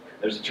one.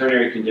 There's a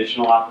ternary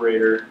conditional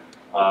operator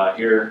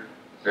here,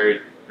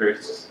 very, very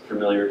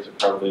familiar to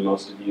probably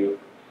most of you.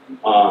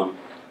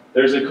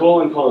 There's a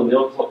colon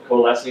nil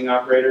coalescing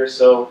operator.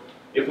 So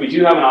if we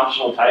do have an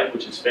optional type,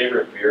 which is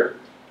favorite beer,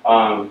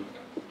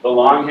 the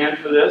longhand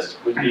for this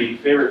would be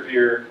favorite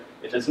beer.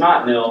 If it's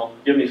not nil,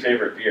 give me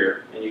favorite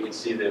beer, and you can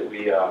see that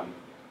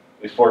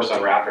we force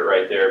unwrap it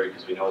right there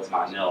because we know it's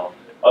not nil.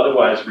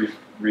 Otherwise,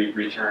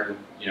 return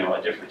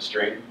a different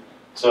string.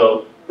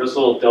 So this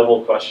little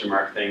double question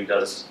mark thing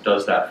does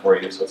that for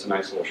you. So it's a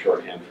nice little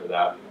shorthand for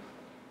that.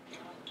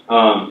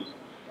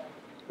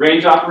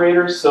 Range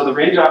operators. So the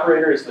range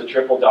operator is the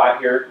triple dot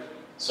here.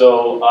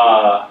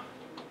 So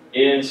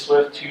in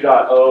Swift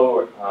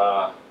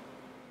 2.0,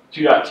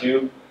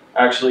 2.2,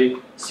 actually,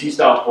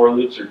 C-style for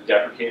loops are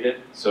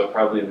deprecated. So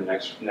probably in the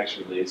next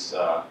release,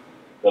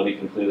 they'll be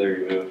completely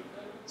removed.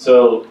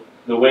 So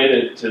the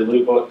way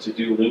to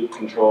do loop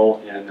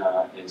control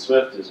in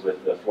Swift is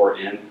with the for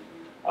in,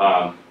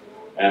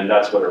 and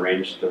that's what the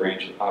range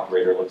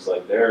operator looks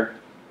like there.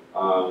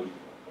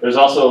 There's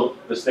also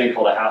this thing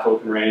called a half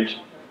open range.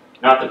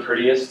 Not the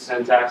prettiest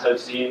syntax I've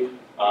seen.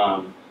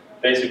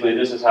 Basically,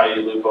 this is how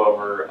you loop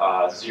over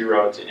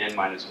 0 to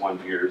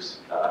n-1 beers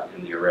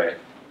in the array,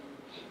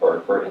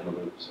 or in the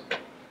loops.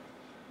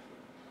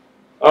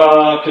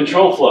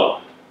 Control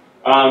flow.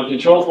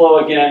 Control flow,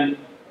 again,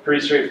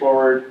 pretty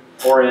straightforward.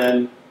 For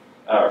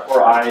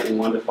I in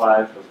 1 to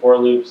 5 for for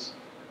loops.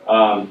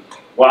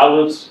 While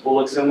loops will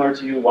look similar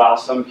to while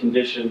some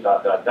condition ...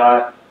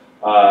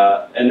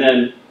 And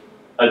then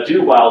a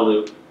do while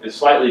loop is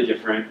slightly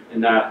different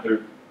in that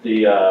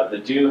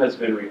the do has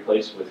been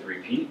replaced with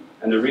repeat.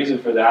 And the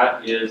reason for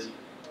that is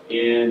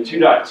in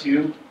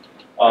 2.2,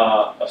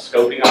 a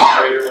scoping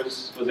operator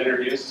was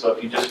introduced. So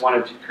if you just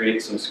wanted to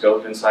create some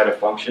scope inside a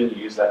function,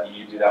 you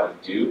do that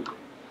with do.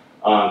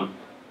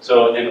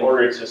 So in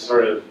order to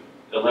sort of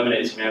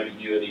eliminate some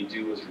ambiguity,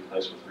 do was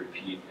replaced with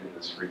repeat in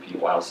this repeat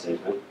while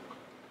statement.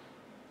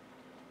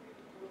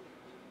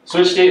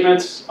 Switch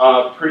statements,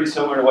 pretty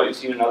similar to what you've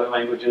seen in other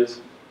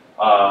languages.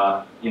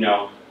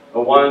 The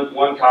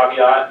one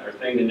caveat or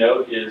thing to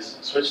note is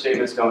switch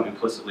statements don't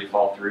implicitly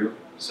fall through,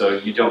 so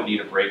you don't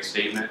need a break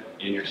statement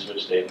in your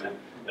switch statement.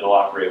 It'll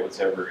operate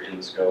whatever in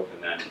the scope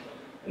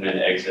and then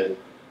exit.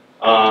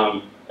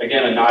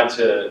 Again, a nod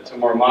to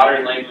more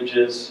modern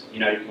languages. You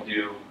can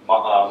do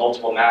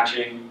multiple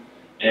matching,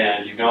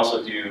 and you can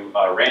also do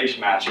range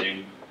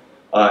matching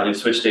in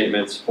switch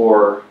statements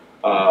for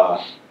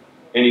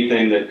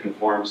anything that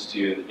conforms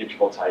to the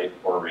interval type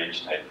or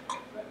range type.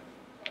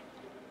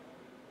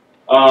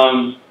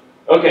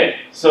 Okay,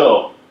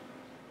 so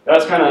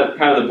that's kind of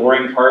the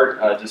boring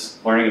part,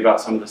 just learning about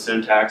some of the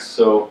syntax.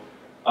 So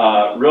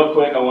real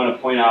quick, I want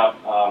to point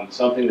out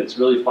something that's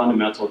really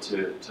fundamental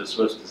to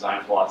Swift's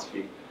design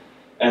philosophy,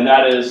 and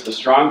that is the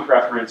strong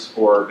preference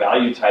for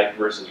value type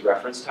versus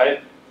reference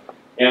type.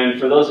 And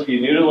for those of you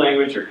new to the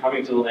language or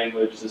coming to the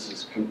language,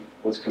 this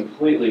was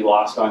completely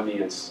lost on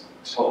me and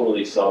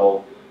totally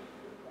subtle.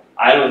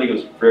 I don't think it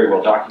was very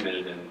well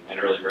documented in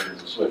early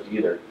versions of Swift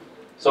either.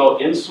 So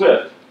in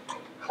Swift,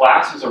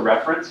 class is a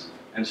reference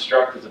and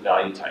struct is a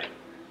value type.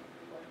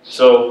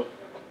 So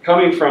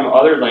coming from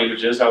other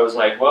languages, I was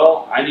like,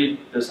 well, I need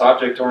this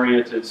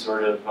object-oriented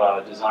sort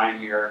of design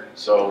here,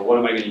 so what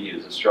am I going to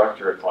use, a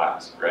struct or a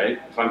class, right?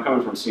 If I'm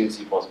coming from C and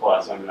C++, I'm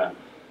going to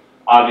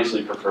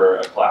obviously prefer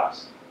a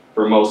class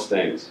for most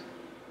things.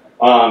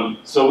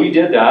 So we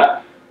did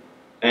that,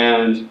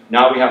 and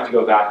now we have to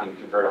go back and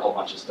convert a whole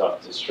bunch of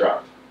stuff to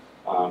struct,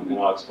 and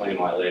I'll explain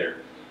why later.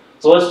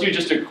 So let's do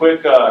just a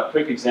quick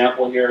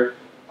example here.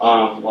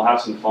 We'll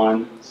have some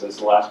fun since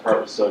the last part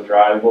was so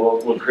dry.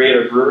 We'll create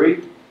a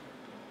brewery.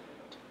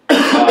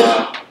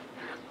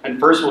 And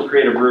first we'll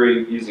create a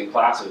brewery using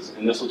classes,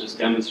 and this will just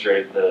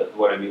demonstrate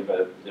what I mean by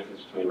the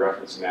difference between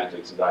reference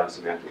semantics and value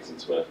semantics in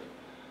Swift.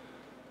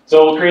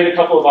 So we'll create a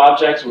couple of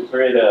objects. We'll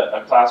create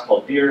a class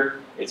called beer.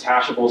 It's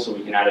hashable, so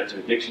we can add it to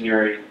a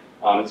dictionary.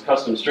 It's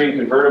custom string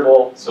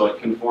convertible, so it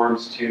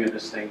conforms to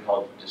this thing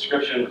called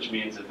description, which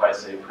means if I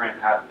say print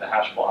the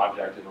hashable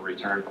object, it'll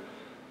return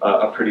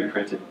a pretty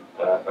printed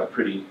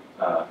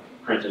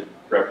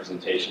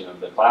representation of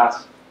the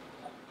class.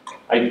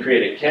 I can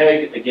create a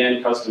keg,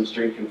 again, custom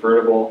string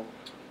convertible.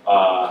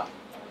 A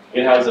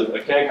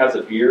keg has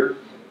a beer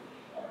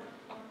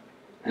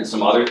and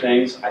some other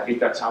things. I think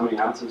that's how many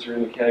ounces are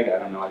in the keg. I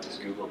don't know, I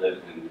just Googled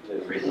it and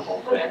didn't read the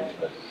whole thing,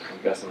 but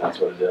I'm guessing that's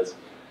what it is.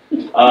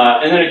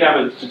 And then it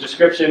has a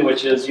description,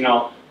 which is,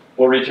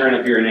 we'll return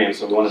a beer name,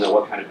 so we want to know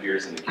what kind of beer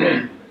is in the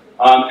keg.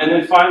 And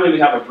then finally, we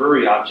have a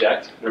brewery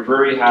object. And a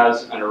brewery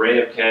has an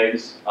array of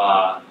kegs.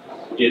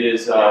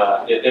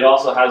 It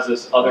also has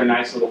this other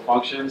nice little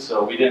function,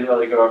 so we didn't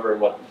really go over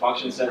what the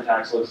function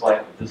syntax looks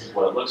like, but this is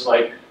what it looks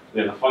like.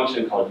 We have a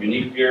function called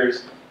unique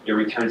beers. It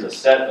returns a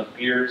set of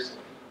beers.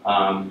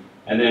 And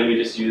then we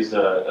just used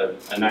a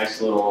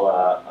nice little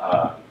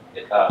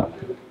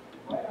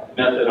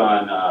method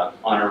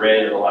on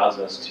array that allows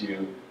us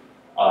to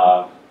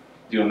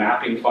do a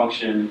mapping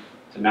function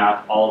to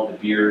map all of the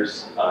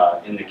beers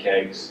in the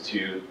kegs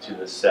to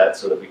the set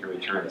so that we can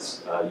return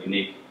a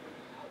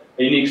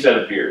unique set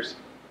of beers.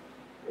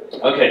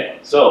 Okay,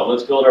 so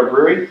let's build our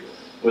brewery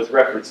with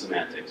reference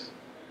semantics.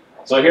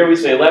 So here we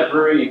say let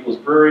brewery equals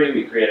brewery,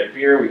 we create a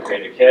beer, we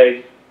create a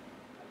keg.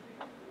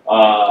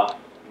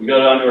 We go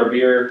down to our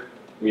beer,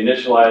 we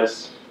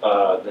initialize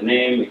the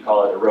name, we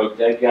call it a rogue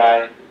dead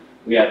guy.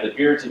 We add the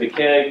beer to the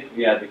keg,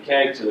 we add the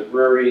keg to the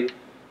brewery,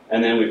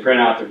 and then we print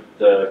out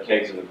the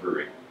kegs in the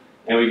brewery.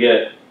 And we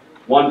get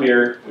one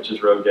beer, which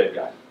is Rogue Dead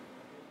Guy.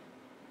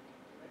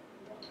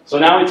 So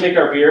now we take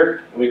our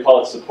beer, and we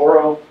call it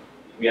Sapporo.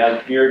 We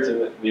add beer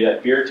to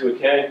a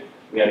keg,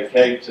 we add a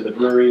keg to the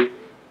brewery,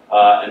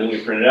 and then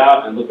we print it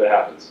out, and look what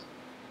happens.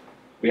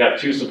 We have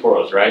two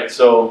Sapporos, right?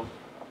 So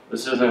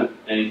this isn't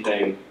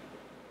anything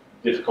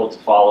difficult to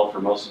follow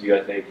for most of you,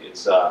 I think.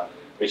 It's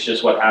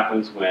just what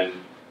happens when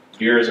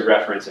beer is a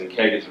reference and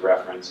keg is a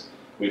reference.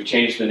 We've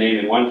changed the name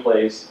in one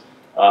place,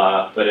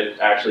 but it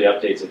actually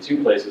updates in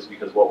two places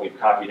because what we've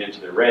copied into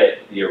the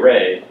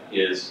array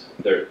is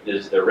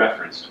their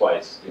reference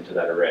twice into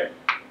that array.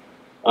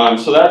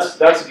 So that's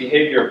the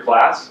behavior of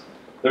class.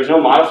 There's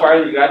no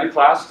modifier that you add to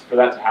class for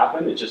that to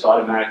happen. It just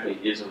automatically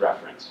is a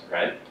reference,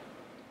 right?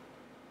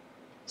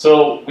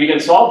 So we can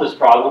solve this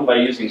problem by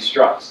using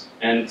structs.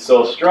 And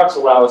so structs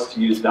allow us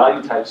to use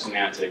value type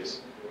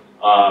semantics.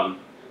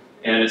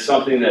 And it's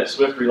something that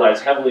Swift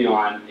relies heavily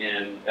on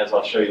as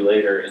I'll show you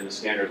later, in the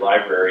standard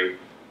library.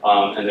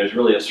 And there's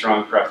really a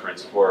strong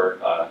preference for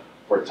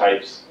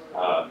type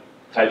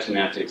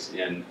semantics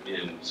in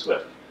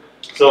Swift.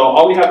 So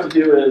all we have to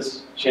do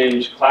is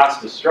change class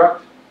to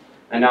struct,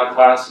 and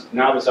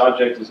now this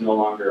object is no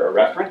longer a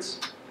reference,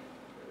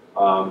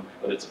 but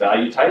it's a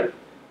value type.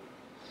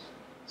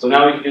 So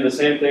now we can do the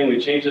same thing.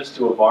 We change this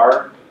to a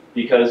var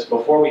because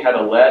before we had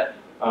a let.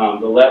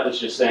 The let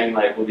was just saying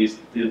like, well,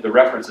 the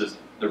references,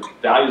 the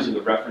values of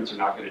the reference are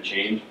not going to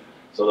change,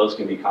 so those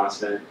can be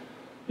constant.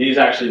 These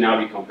actually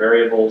now become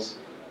variables.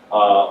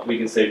 We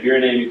can say beer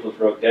name equals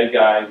Rogue Dead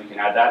Guy. We can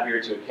add that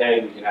beer to a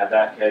keg. We can add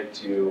that keg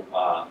to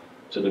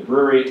the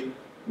brewery.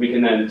 We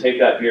can then take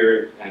that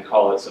beer and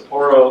call it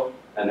Sapporo,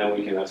 and then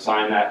we can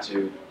assign that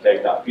to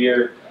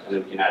keg.beer, and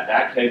then we can add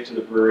that keg to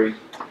the brewery.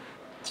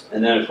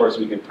 And then, of course,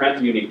 we can print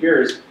the unique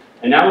beers.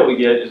 And now what we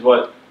get is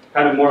what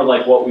kind of more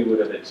like what we would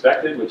have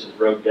expected, which is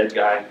Rogue Dead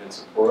Guy and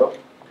Sapporo.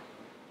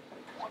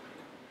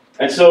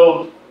 And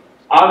so,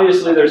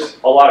 obviously, there's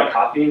a lot of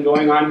copying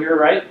going on here,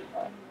 right?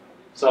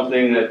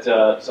 Something that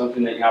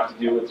you have to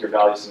do with your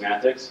value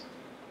semantics.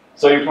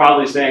 So you're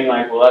probably saying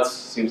like, well, that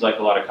seems like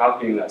a lot of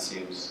copying. That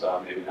seems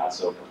maybe not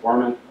so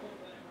performant.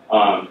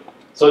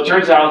 So it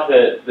turns out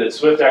that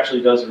Swift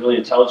actually does a really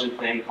intelligent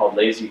thing called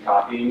lazy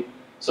copying.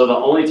 So the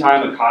only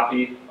time a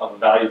copy of a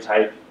value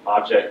type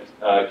object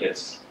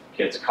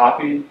gets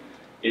copied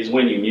is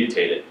when you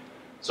mutate it.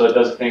 So it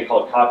does a thing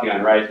called copy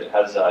on write that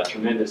has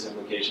tremendous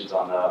implications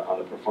on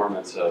the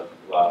performance of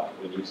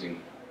when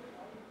using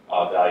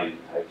value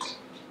types.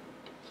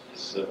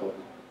 So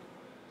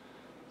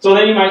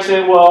then you might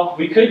say, well,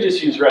 we could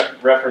just use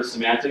reference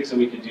semantics and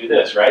we could do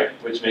this, right?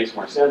 Which makes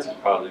more sense. It's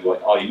probably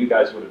what all you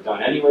guys would have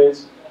done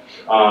anyways.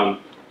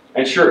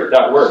 And sure,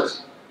 that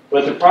works.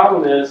 But the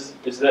problem is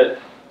that,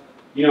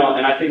 you know,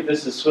 and I think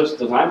this is Swift's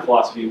design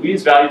philosophy, we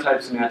use value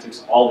type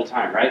semantics all the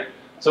time, right?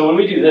 So when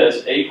we do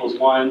this, A equals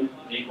 1,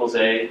 B equals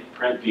A,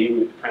 print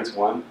B, prints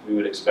 1, we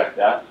would expect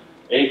that.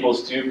 A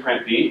equals 2,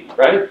 print B,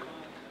 right?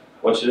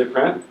 What should it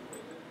print?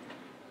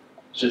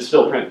 Should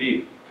still print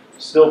B.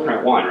 Still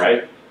print 1,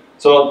 right?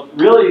 So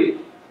really,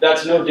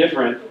 that's no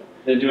different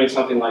than doing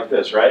something like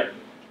this, right?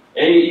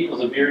 A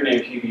equals a beer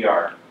named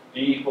PBR.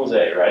 B equals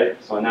A,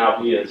 right? So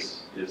now B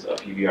is a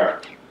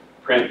PBR.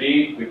 Print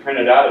B, we print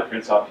it out, it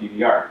prints out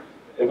PBR.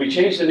 If we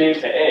change the name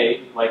to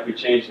A, like we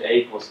changed A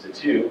equals to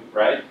 2,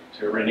 right,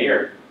 to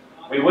Rainier,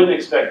 we wouldn't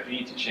expect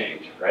B to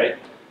change, right?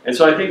 And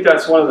so I think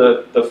that's one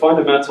of the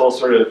fundamental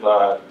sort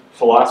of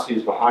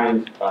philosophies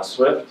behind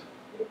Swift,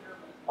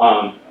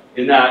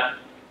 in that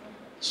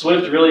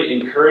Swift really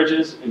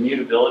encourages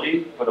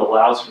immutability, but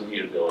allows for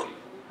mutability.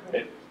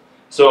 Okay?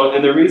 So,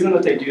 and the reason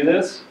that they do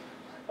this,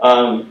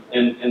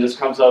 and this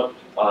comes up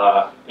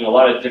in a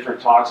lot of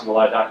different talks and a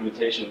lot of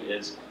documentation,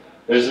 is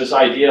there's this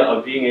idea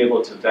of being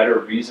able to better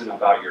reason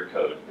about your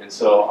code. And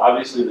so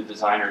obviously the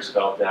designers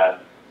felt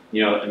that,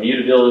 you know,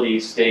 immutability,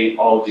 state,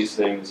 all of these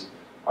things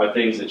are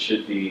things that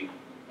should be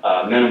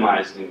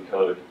minimized in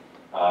code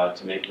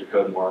to make your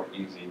code more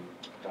easy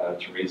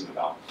to reason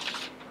about.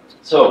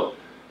 So,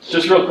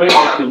 just real quick,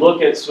 if you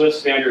look at Swift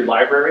standard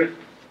library,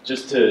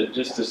 just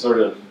to sort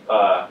of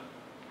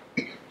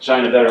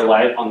shine a better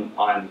light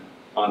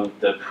on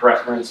the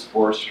preference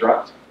for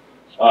struct,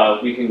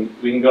 we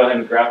can go ahead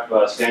and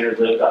grep standard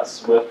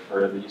lib.swift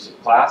for the use of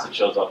class. It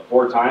shows up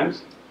 4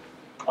 times.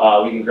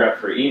 We can grep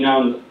for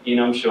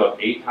enum show up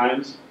 8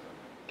 times,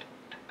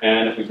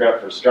 and if we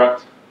grep for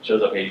struct, it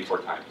shows up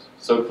 84 times.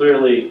 So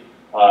clearly,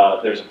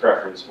 there's a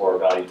preference for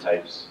value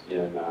types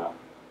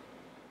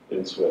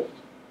in Swift.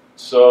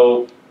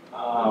 So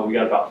we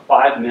got about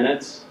 5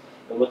 minutes,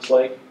 it looks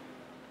like.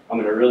 I'm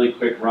going to really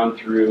quick run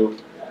through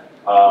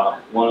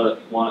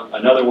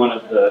another one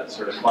of the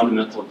sort of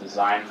fundamental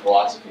design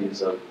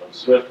philosophies of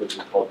Swift, which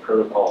is called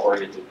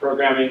protocol-oriented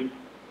programming.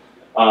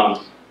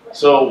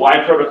 So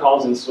why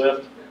protocols in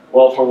Swift?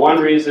 Well, for one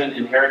reason,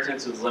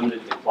 inheritance is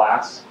limited to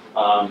class.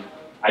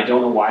 I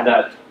don't know why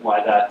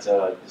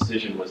that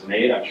decision was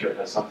made. I'm sure it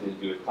has something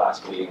to do with class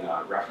being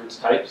reference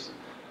types.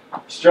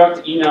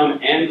 Struct,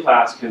 enum, and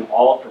class can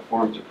all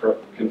conform to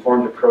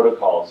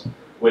protocols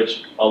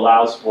which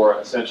allows for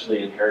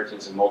essentially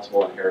inheritance and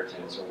multiple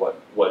inheritance, or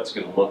what's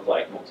going to look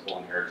like multiple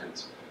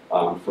inheritance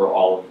for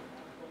all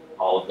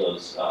of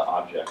those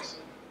objects.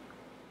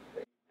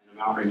 And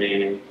amount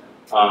remaining.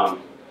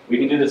 We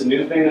can do this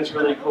new thing that's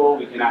really cool.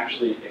 We can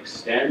actually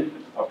extend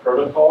a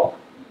protocol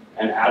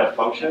and add a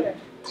function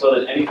so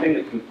that anything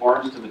that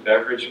conforms to the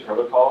beverage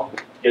protocol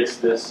gets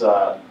this,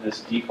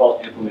 this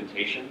default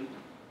implementation.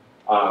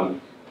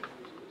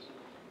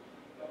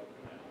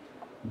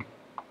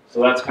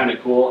 So that's kind of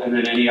cool. And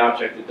then any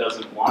object that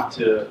doesn't want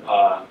to,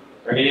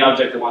 or any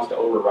object that wants to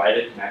override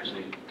it can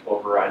actually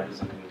override this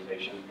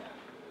implementation.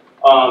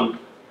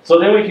 So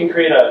then we can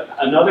create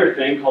another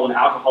thing called an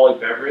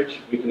alcoholic beverage.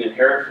 We can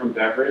inherit from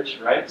beverage,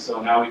 right?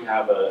 So now we can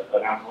have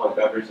an alcoholic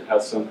beverage that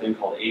has something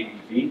called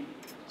ABV.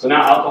 So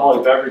now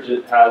alcoholic beverage,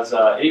 it has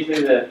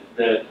anything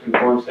that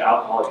conforms to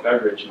alcoholic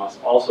beverage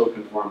must also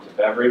conform to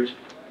beverage.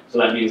 So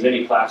that means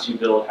any class you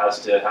build has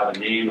to have a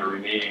name, a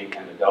remaining,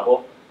 and a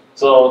double.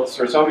 So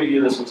for some of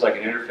you, this looks like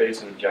an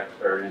interface in Object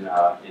or in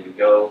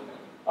Go,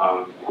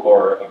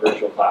 or a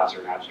virtual class or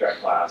an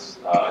abstract class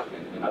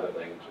in other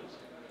languages.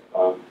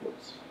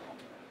 Whoops.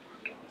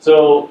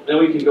 So then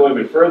we can go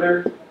even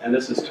further, and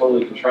this is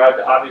totally contrived.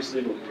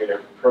 Obviously, we can create a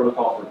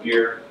protocol for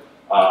beer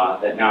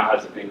that now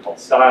has a thing called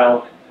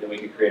style. Then we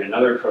can create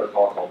another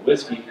protocol called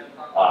whiskey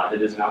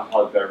that is an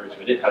alcoholic beverage,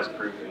 but it has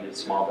proof in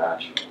its small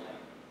batch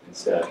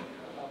instead.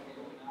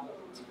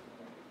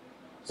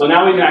 So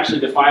now we can actually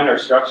define our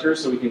structure.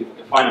 So we can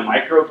define a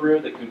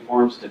microbrew that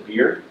conforms to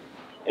beer.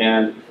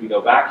 And if we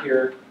go back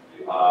here,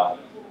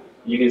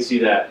 you can see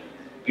that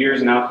beer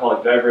is an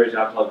alcoholic beverage.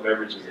 Alcoholic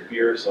beverage is a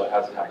beer, so it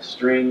has to have a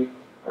string,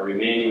 a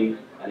remaining,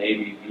 an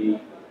ABV,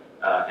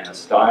 and a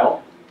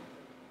style.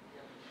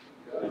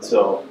 And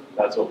so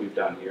that's what we've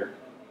done here.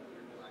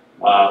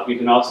 We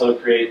can also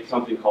create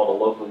something called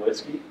a local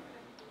whiskey.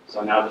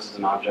 So now this is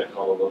an object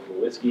called a local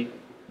whiskey.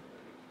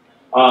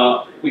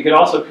 We could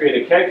also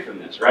create a keg from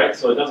this, right?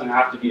 So it doesn't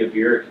have to be a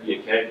beer, it could be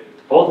a keg.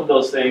 Both of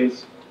those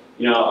things,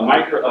 you know,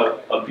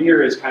 a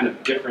beer is kind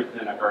of different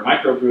than, or a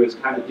microbrew is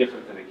kind of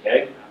different than a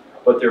keg,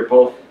 but they're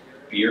both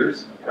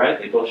beers, right?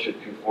 They both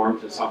should conform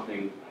to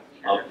something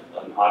of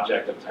an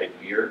object of type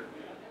beer.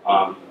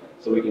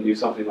 So we can do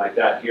something like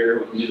that here.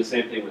 We can do the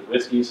same thing with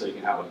whiskey, so you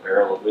can have a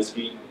barrel of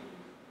whiskey.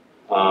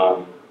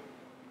 And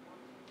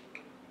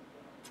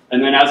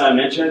then, as I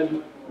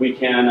mentioned, we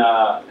can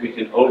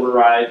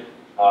override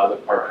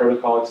our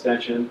protocol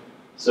extension.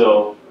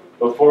 So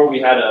before we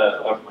had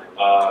a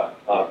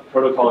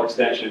protocol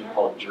extension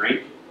called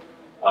drink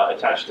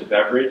attached to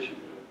beverage,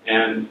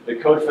 and the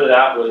code for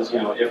that was, you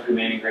know, if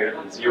remaining greater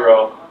than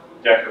 0,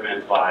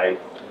 decrement by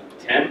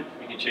 10.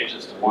 We can change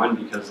this to 1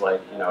 because,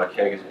 like, you know, a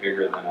keg is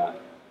bigger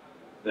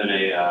than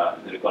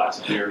a glass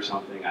of beer or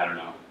something. I don't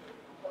know.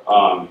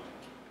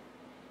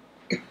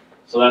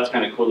 So that's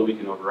kind of cool that we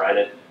can override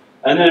it.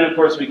 And then, of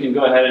course, we can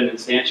go ahead and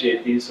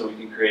instantiate these, so we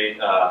can create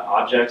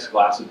objects: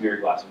 glass of beer,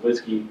 glass of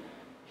whiskey,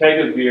 keg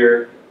of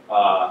beer,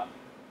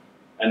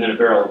 and then a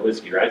barrel of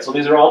whiskey, right? So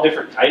these are all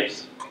different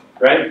types,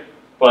 right?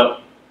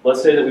 But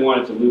let's say that we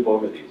wanted to loop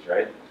over these,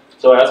 right?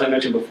 So as I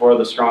mentioned before,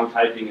 the strong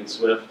typing in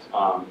Swift,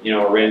 you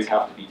know, arrays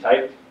have to be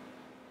typed.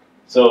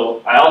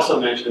 So I also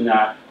mentioned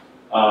that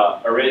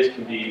arrays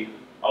can be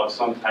of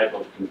some type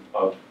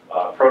of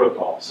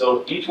protocol.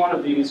 So each one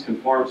of these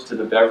conforms to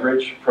the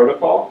beverage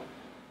protocol.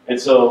 And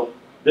so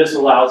this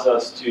allows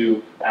us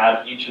to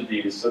add each of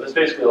these. So this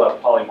basically allows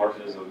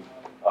polymorphism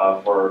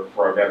for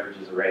our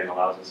beverages array, and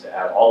allows us to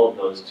add all of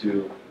those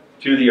to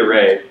the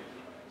array,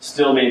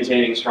 still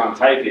maintaining strong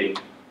typing,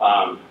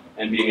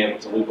 and being able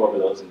to loop over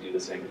those and do the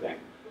same thing.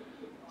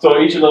 So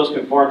each of those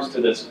conforms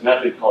to this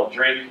method called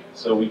drink,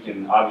 so we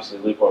can obviously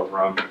loop over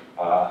them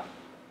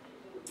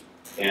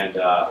and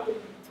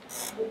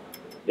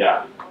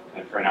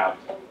print out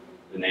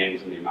the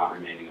names and the amount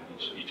remaining of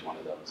each one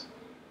of those.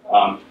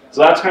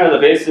 So that's kind of the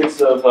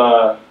basics of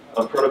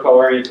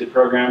protocol-oriented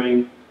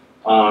programming.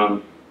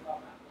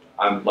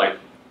 I'm like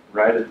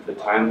right at the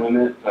time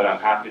limit, but I'm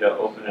happy to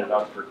open it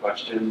up for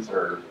questions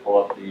or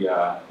pull up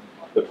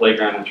the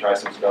playground and try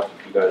some stuff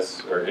if you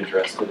guys are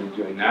interested in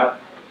doing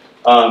that.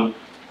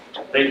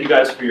 Thank you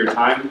guys for your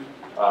time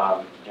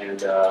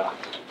and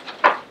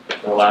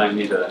allowing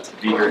me to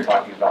be here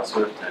talking about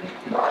Swift and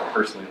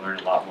personally learn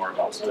a lot more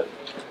about Swift.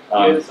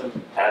 We have some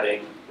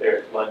padding there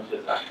at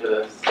lunches after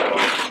this, so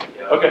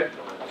you know, okay.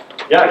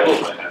 Yeah, cool.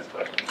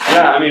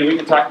 Yeah, I mean, we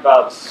can talk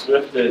about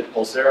Swift at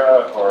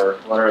Pulsera or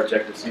what our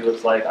Objective-C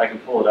looks like. I can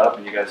pull it up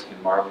and you guys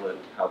can marvel at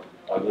how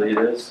ugly it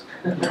is.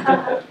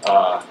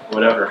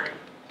 Whatever.